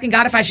counselor? I'm asking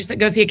God if I should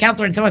go see a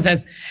counselor. And someone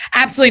says,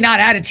 absolutely not.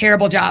 I had a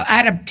terrible job. I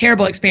had a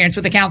terrible experience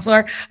with a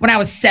counselor when I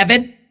was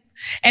 7.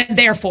 And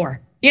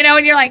therefore, you know,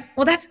 and you're like,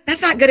 well, that's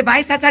not good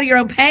advice. That's out of your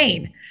own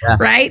pain.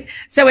 Right?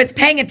 So it's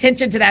paying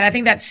attention to that. I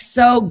think that's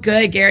so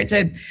good, Garrett,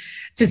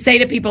 to say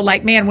to people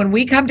like, man, when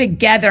we come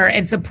together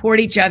and support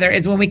each other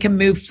is when we can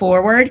move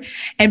forward,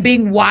 and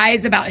being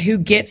wise about who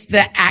gets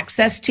the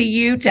access to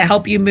you to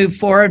help you move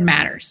forward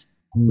matters.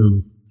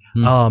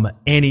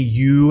 Annie,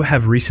 you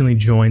have recently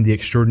joined the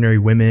Extraordinary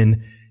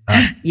Women.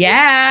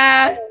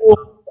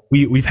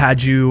 We've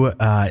had you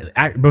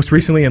most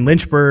recently in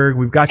Lynchburg.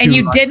 We've got you. And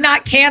you did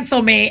not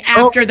cancel me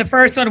after the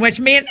first one, which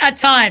meant a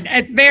ton.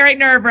 It's very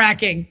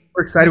nerve-wracking.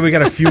 We're excited. We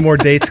got a few more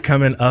dates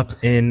coming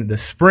up in the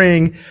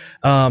spring.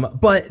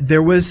 But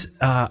there was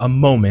a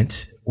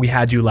moment we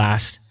had you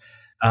last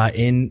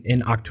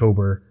in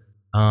October.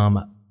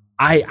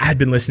 I had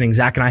been listening.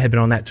 Zach and I had been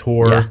on that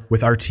tour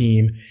with our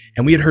team,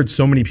 and we had heard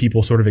so many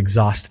people sort of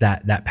exhaust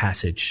that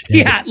passage.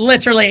 And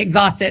literally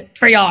exhaust it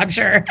for y'all, I'm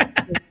sure.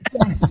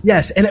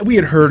 Yes. And we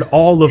had heard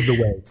all of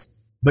the ways,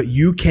 but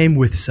you came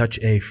with such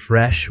a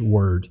fresh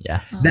word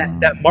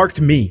that marked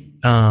me.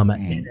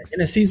 In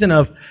a season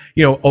of,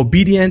 you know,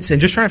 obedience and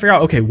just trying to figure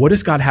out, okay, what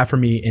does God have for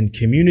me in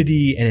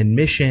community and in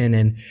mission?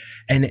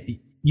 And,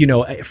 you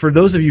know, for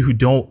those of you who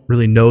don't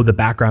really know the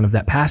background of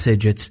that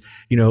passage, it's,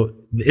 you know,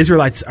 the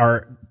Israelites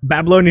are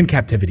Babylonian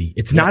captivity.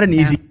 It's not an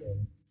easy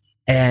thing.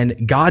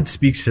 And God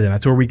speaks to them.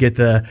 That's where we get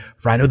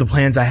for I know the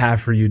plans I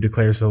have for you,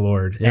 declares the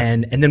Lord. Yeah.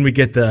 And then we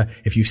get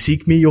if you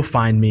seek me, you'll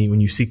find me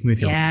when you seek me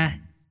with your heart.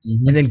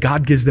 Mm-hmm. And then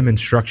God gives them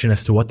instruction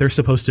as to what they're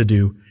supposed to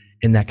do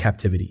in that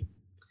captivity.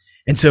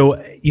 And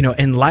so,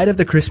 in light of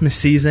the Christmas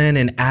season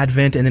and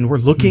Advent, and then we're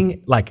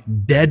looking like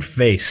dead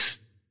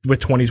face with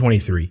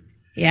 2023.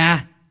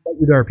 Yeah.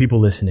 There are people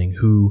listening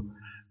who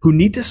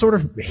need to sort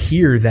of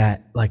hear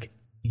that, like,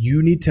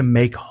 you need to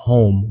make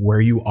home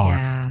where you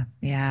are.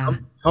 Yeah.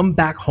 Come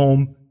back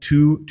home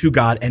to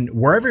God, and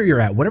wherever you're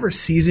at, whatever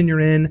season you're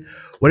in,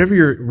 whatever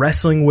you're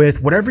wrestling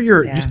with, whatever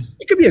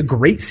it could be a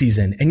great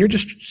season, and you're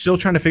just still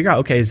trying to figure out,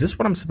 okay, is this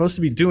what I'm supposed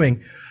to be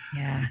doing?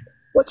 Yeah.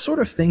 What sort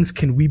of things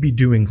can we be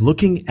doing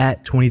looking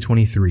at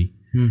 2023?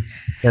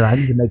 So I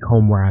need to make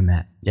home where I'm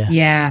at.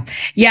 Yeah.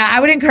 I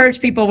would encourage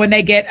people when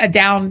they get a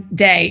down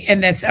day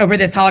over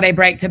this holiday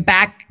break to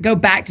go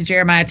back to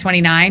Jeremiah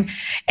 29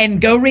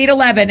 and go read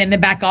 11 and then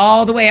back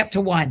all the way up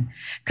to 1.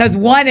 Because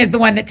 1 is the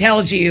one that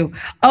tells you,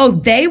 oh,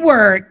 they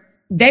were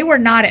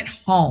not at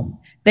home.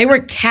 They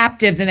were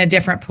captives in a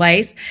different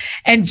place.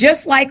 And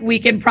just like we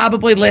can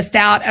probably list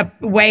out a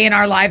way in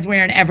our lives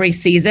we're in every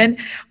season,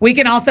 we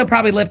can also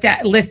probably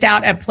list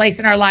out a place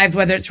in our lives,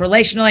 whether it's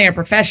relationally or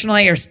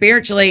professionally or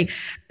spiritually,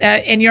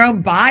 in your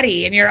own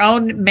body, in your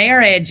own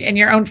marriage, in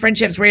your own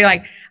friendships, where you're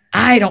like,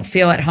 I don't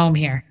feel at home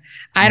here.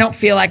 I don't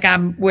feel like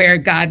I'm where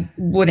God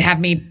would have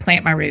me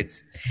plant my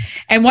roots.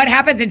 And what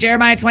happens in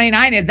Jeremiah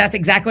 29 is that's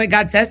exactly what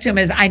God says to him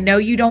is, I know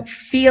you don't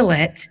feel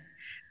it,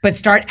 but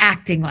start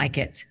acting like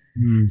it.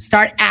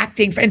 Start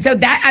acting. And so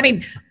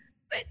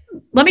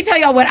let me tell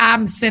y'all what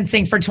I'm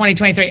sensing for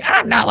 2023.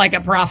 I'm not like a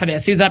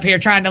prophetess who's up here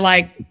trying to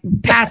like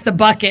pass the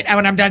bucket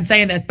when I'm done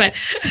saying this. But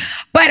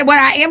what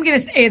I am going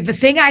to say is the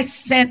thing I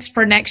sense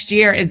for next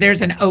year is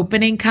there's an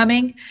opening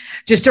coming.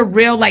 Just a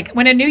real, like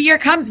when a new year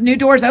comes, new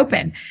doors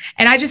open.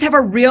 And I just have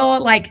a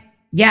real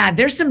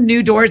there's some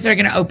new doors that are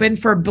going to open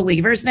for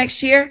believers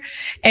next year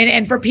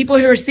and for people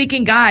who are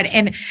seeking God.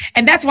 And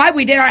that's why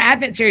we did our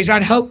Advent series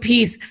around hope,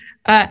 peace,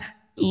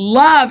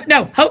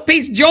 hope,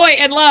 peace, joy,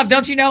 and love.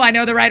 Don't you know? I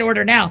know the right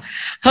order now.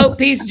 Hope,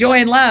 peace, joy,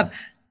 and love.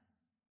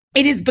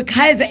 It is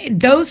because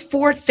those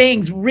 4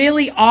 things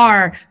really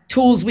are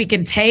tools we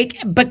can take,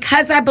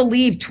 because I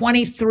believe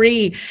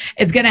 23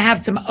 is going to have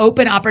some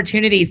open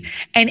opportunities.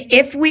 And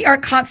if we are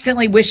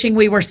constantly wishing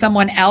we were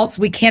someone else,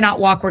 we cannot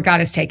walk where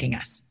God is taking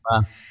us.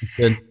 Wow, that's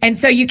good. And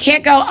so you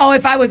can't go, oh,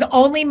 if I was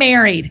only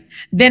married,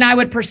 then I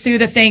would pursue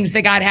the things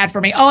that God had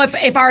for me. Oh,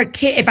 if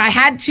I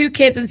had 2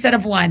 kids instead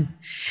of 1,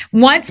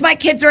 once my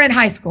kids are in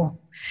high school,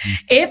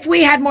 if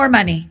we had more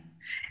money,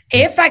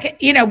 if I could,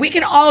 we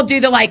can all do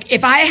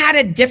if I had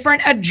a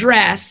different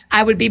address,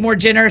 I would be more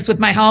generous with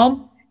my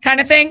home kind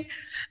of thing.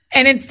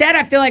 And instead,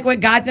 I feel like what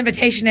God's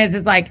invitation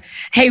is like,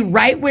 hey,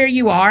 right where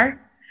you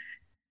are,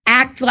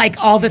 act like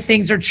all the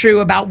things are true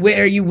about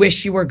where you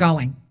wish you were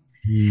going.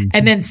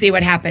 And then see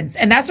what happens.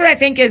 And that's what I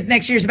think is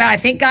next year's about. I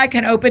think God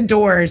can open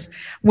doors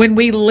when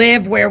we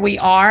live where we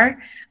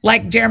are,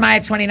 like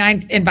Jeremiah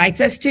 29 invites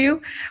us to,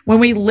 when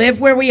we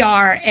live where we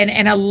are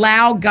and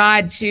allow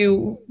God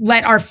to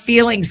let our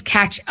feelings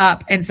catch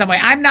up in some way.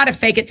 I'm not a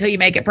fake it till you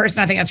make it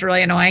person. I think that's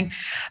really annoying,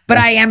 but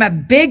I am a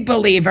big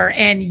believer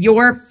in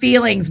your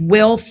feelings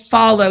will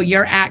follow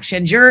your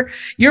actions. Your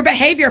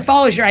behavior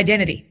follows your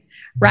identity.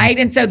 Right.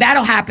 And so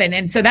that'll happen.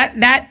 And so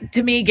that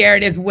to me,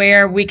 Garrett, is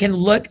where we can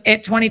look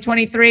at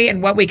 2023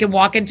 and what we can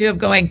walk into of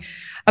going,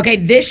 okay,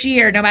 this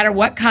year, no matter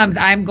what comes,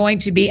 I'm going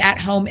to be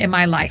at home in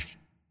my life.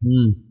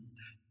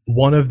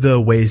 One of the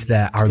ways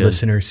that our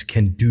listeners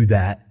can do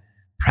that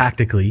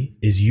practically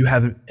is you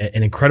have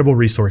an incredible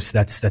resource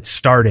that's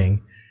starting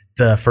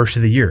the first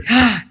of the year.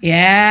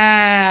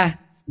 Yeah.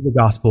 The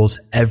Gospels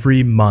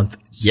every month.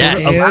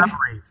 Yes. Sort of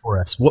elaborate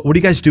for us. What are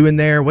you guys doing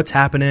there? What's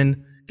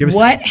happening?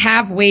 What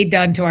have we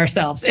done to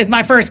ourselves is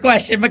my first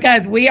question,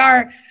 because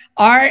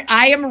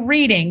I am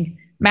reading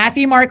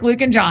Matthew, Mark,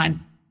 Luke, and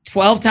John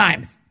 12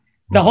 times,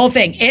 the whole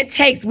thing.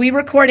 We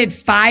recorded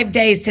 5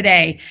 days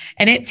today,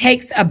 and it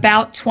takes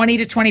about 20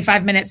 to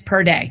 25 minutes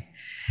per day.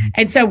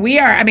 And so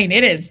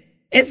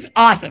it's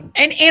awesome.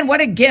 And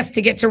what a gift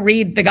to get to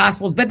read the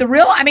Gospels. But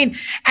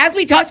as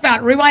we talked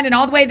about, rewinding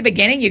all the way to the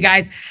beginning, you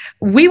guys,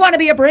 we want to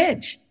be a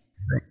bridge.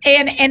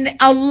 And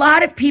a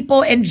lot of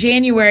people in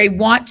January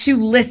want to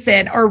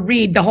listen or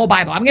read the whole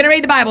Bible. I'm going to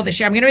read the Bible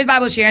this year.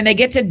 And they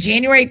get to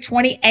January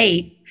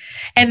 28th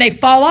and they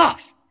fall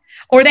off.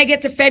 Or they get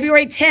to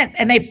February 10th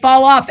and they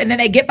fall off. And then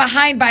they get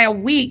behind by a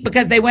week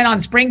because they went on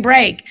spring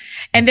break.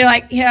 And they're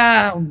like,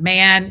 oh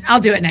man,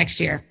 I'll do it next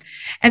year.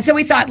 And so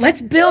we thought,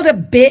 let's build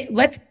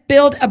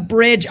a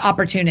bridge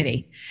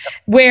opportunity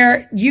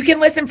where you can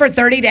listen for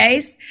 30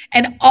 days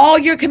and all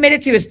you're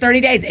committed to is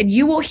 30 days. And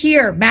you will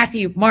hear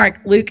Matthew,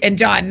 Mark, Luke, and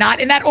John, not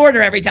in that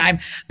order every time,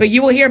 but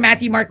you will hear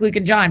Matthew, Mark, Luke,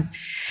 and John.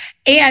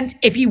 And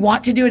if you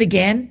want to do it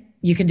again,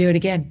 you can do it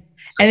again.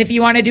 And if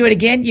you want to do it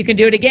again, you can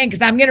do it again,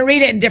 because I'm going to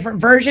read it in different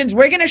versions.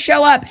 We're going to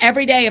show up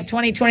every day of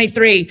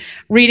 2023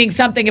 reading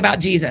something about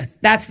Jesus.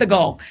 That's the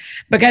goal,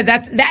 because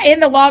that's that in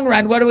the long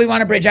run. What do we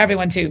want to bridge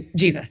everyone to?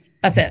 Jesus.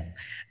 That's it.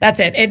 That's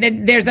it. And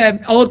then there's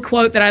an old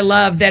quote that I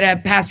love that a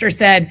pastor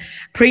said,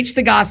 preach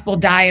the gospel,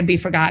 die and be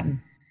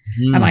forgotten.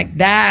 I'm like,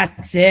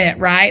 that's it,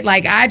 right?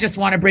 Like, I just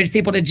want to bridge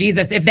people to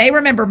Jesus. If they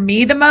remember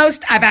me the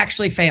most, I've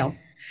actually failed.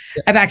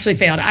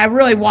 I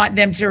really want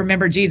them to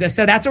remember Jesus.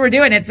 So that's what we're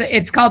doing.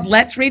 It's called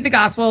Let's Read the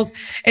Gospels.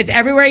 It's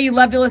everywhere you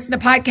love to listen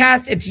to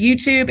podcasts. It's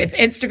YouTube. It's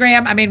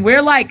Instagram. I mean,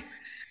 we're like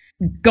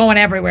going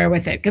everywhere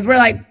with it because we're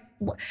like,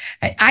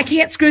 I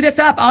can't screw this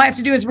up. All I have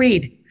to do is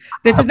read.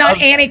 This is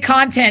not Annie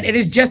content. It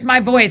is just my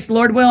voice.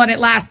 Lord willing, it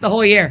lasts the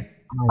whole year.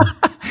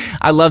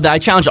 I love that. I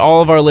challenge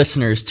all of our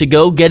listeners to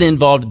go get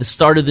involved at the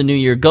start of the new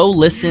year. Go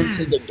listen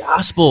to the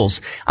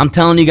Gospels. I'm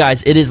telling you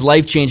guys, it is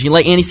life-changing.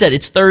 Like Annie said,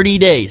 it's 30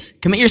 days.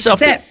 Commit yourself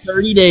to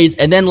 30 days.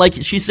 And then like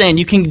she's saying,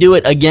 you can do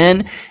it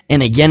again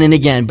and again and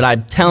again. But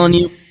I'm telling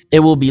you, it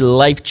will be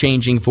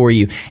life-changing for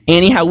you.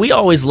 Annie, how we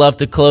always love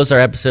to close our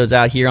episodes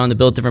out here on the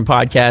Built Different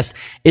podcast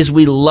is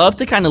we love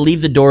to kind of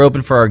leave the door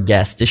open for our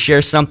guests to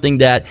share something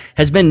that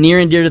has been near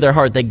and dear to their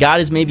heart that God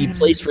has maybe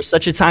placed for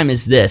such a time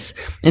as this.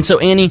 And so,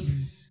 Annie,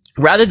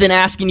 rather than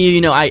asking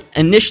you, I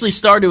initially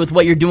started with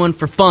what you're doing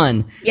for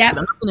fun. Yeah. What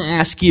I'm going to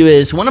ask you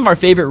is, one of our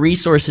favorite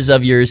resources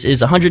of yours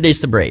is 100 Days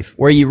to Brave,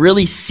 where you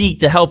really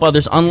seek to help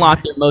others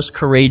unlock their most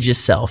courageous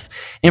self.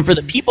 And for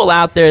the people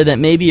out there that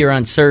maybe are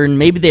uncertain,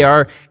 maybe they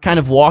are kind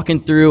of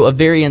walking through a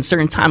very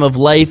uncertain time of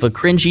life, a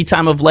cringy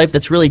time of life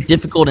that's really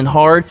difficult and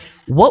hard,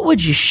 what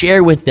would you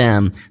share with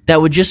them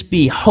that would just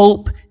be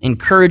hope,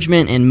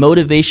 encouragement, and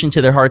motivation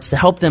to their hearts to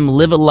help them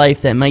live a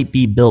life that might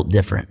be built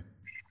different?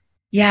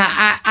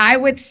 Yeah, I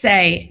would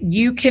say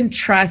you can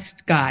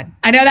trust God.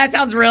 I know that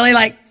sounds really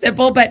like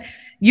simple, but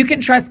you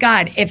can trust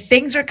God. If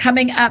things are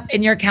coming up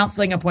in your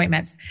counseling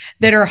appointments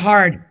that are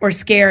hard or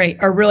scary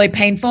or really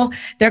painful,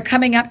 they're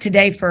coming up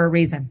today for a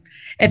reason.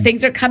 If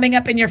things are coming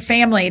up in your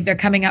family, they're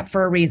coming up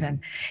for a reason.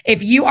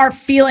 If you are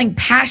feeling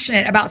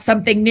passionate about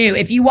something new,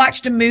 if you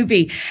watched a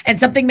movie and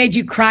something made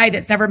you cry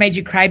that's never made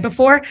you cry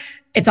before,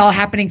 it's all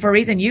happening for a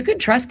reason. You can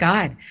trust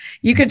God.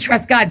 You can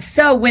trust God.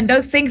 So when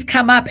those things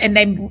come up and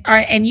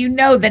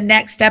the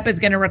next step is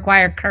going to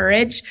require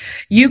courage,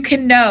 you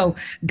can know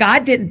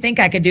God didn't think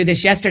I could do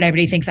this yesterday, but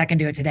he thinks I can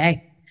do it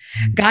today.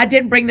 God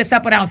didn't bring this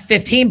up when I was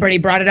 15, but he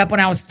brought it up when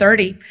I was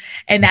 30.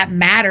 And that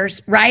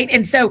matters, right?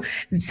 And so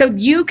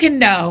you can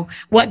know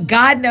what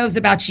God knows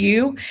about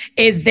you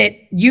is that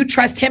you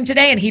trust him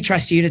today and he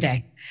trusts you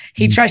today.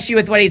 He trusts you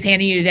with what he's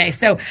handing you today.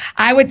 So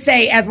I would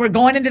say as we're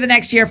going into the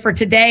next year for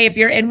today, if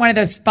you're in one of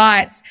those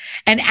spots,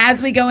 and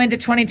as we go into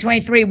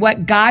 2023,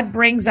 what God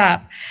brings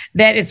up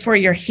that is for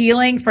your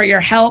healing, for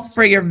your health,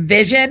 for your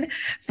vision,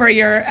 for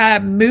your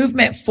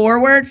movement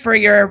forward, for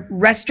your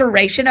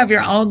restoration of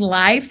your own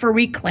life, for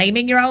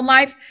reclaiming your own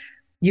life,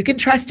 you can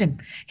trust him.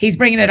 He's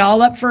bringing it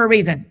all up for a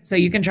reason. So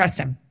you can trust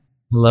him.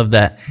 Love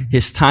that.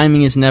 His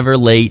timing is never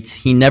late.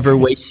 He never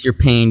wastes your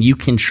pain. You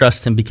can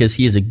trust him because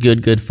he is a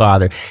good, good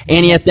father.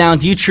 Annie F.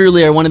 Downs, you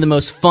truly are one of the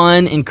most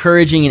fun,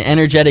 encouraging, and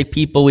energetic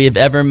people we have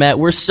ever met.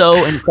 We're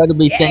so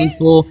incredibly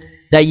thankful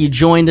that you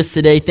joined us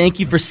today. Thank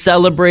you for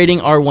celebrating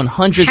our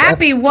 100th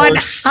Happy episode.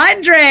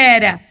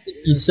 100.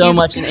 Thank you so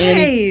much. And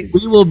Annie,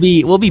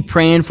 we'll be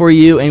praying for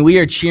you, and we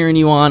are cheering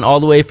you on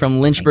all the way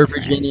from Lynchburg,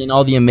 Virginia, and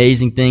all the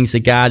amazing things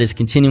that God is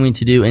continuing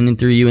to do in and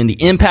through you, and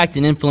the impact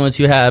and influence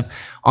you have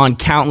on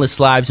countless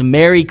lives.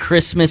 Merry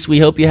Christmas. We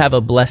hope you have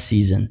a blessed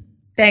season.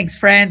 Thanks,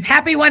 friends.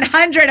 Happy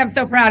 100. I'm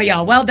so proud of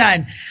y'all. Well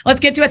done. Let's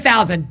get to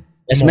 1,000.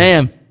 Yes,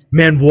 ma'am.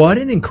 Man, what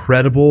an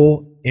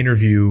incredible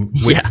interview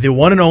with the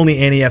one and only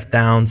Annie F.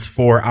 Downs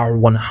for our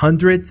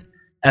 100th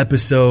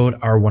episode,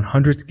 our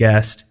 100th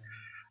guest.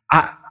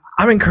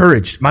 I'm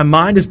encouraged. My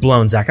mind is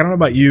blown, Zach. I don't know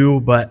about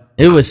you, but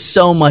it was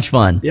so much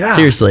fun. Yeah.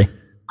 Seriously.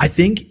 I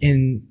think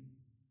in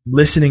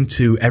listening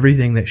to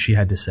everything that she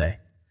had to say,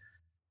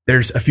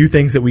 there's a few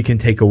things that we can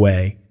take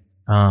away,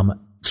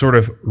 sort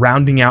of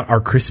rounding out our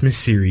Christmas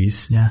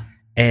series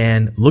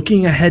and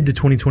looking ahead to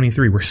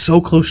 2023. We're so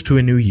close to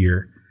a new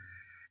year.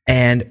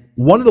 And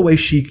one of the ways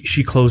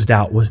she closed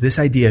out was this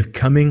idea of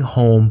coming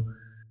home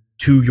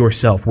to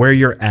yourself, where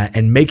you're at,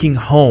 and making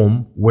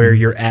home where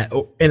you're at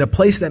in a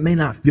place that may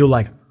not feel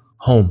like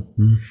home.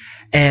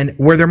 And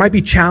where there might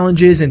be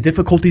challenges and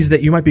difficulties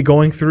that you might be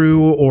going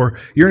through, or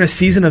you're in a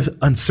season of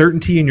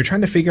uncertainty and you're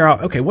trying to figure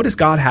out, okay, what does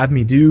God have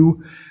me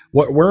do?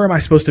 Where am I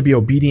supposed to be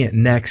obedient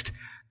next?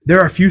 There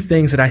are a few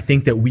things that I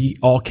think that we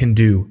all can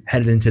do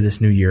headed into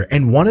this new year.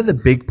 And one of the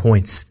big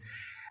points,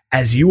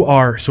 as you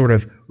are sort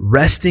of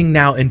resting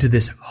now into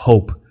this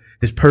hope,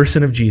 this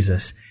person of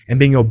Jesus, and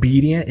being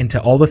obedient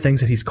into all the things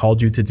that he's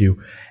called you to do,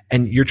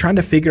 and you're trying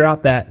to figure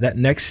out that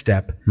next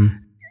step,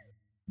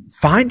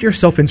 find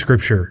yourself in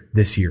scripture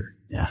this year.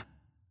 Yeah.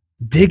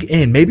 Dig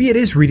in. Maybe it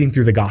is reading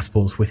through the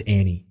Gospels with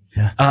Annie.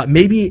 Yeah.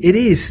 Maybe it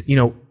is,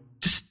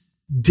 just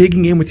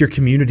digging in with your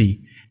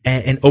community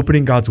and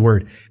opening God's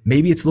word.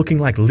 Maybe it's looking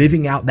like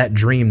living out that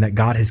dream that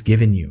God has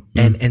given you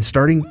and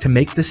starting to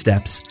make the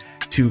steps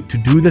to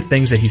do the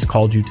things that he's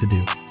called you to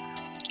do.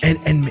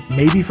 And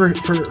maybe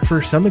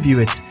for some of you,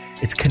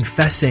 it's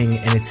confessing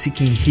and it's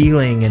seeking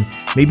healing and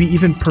maybe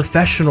even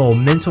professional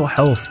mental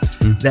health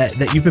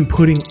that you've been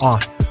putting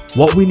off.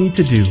 what we need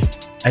to do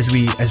as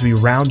we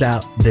round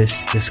out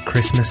this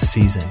Christmas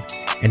season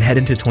and head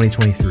into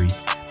 2023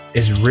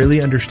 is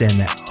really understand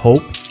that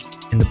hope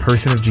in the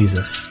person of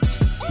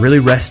Jesus, really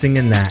resting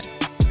in that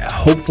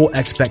hopeful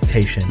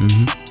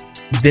expectation,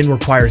 then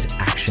requires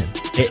action.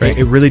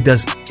 It really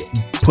does.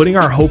 Putting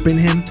our hope in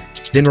him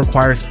then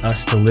requires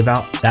us to live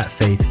out that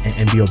faith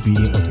and be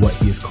obedient with what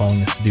he is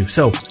calling us to do.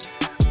 So,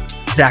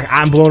 Zach,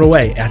 I'm blown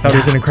away. I thought it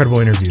was an incredible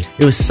interview.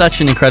 It was such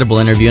an incredible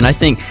interview. And I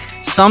think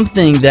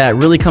something that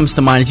really comes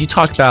to mind is you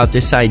talk about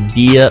this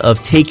idea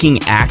of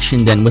taking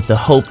action then with the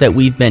hope that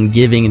we've been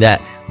giving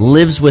that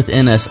lives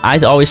within us. I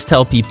always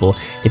tell people,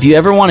 if you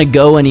ever want to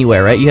go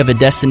anywhere, right? You have a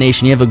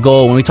destination, you have a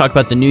goal. When we talk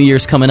about the New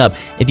Year's coming up,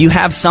 if you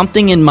have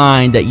something in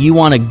mind that you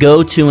want to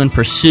go to and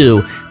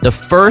pursue, the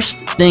first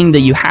thing that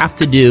you have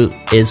to do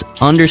is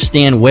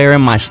understand, where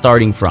am I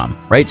starting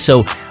from, right?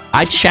 So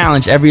I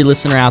challenge every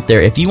listener out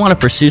there, if you want to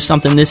pursue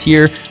something this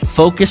year,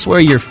 focus where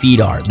your feet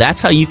are.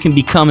 That's how you can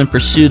become and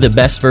pursue the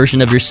best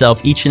version of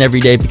yourself each and every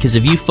day, because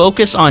if you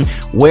focus on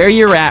where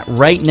you're at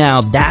right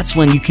now, that's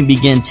when you can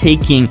begin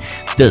taking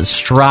the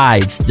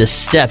strides, the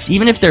steps,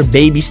 even if they're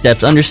baby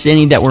steps,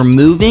 understanding that we're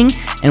moving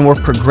and we're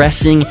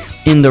progressing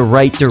in the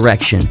right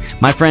direction.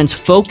 My friends,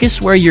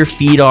 focus where your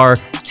feet are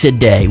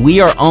today. We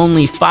are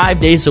only 5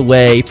 days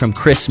away from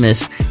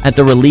Christmas at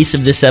the release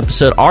of this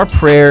episode. Our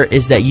prayer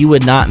is that you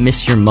would not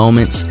miss your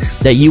moments,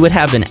 that you would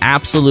have an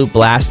absolute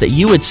blast, that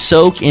you would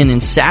soak in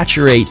and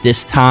saturate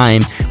this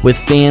time with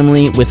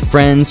family, with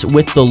friends,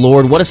 with the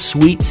Lord. What a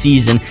sweet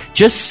season.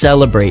 Just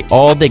celebrate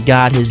all that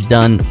God has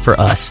done for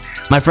us.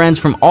 My friends,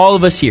 from all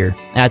of us here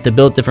at the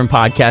Built Different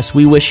podcast,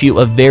 we wish you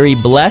a very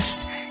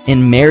blessed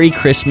and Merry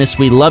Christmas.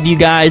 We love you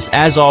guys.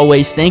 As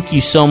always, thank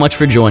you so much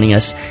for joining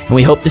us, and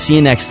we hope to see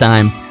you next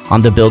time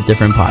on the Built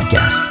Different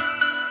podcast.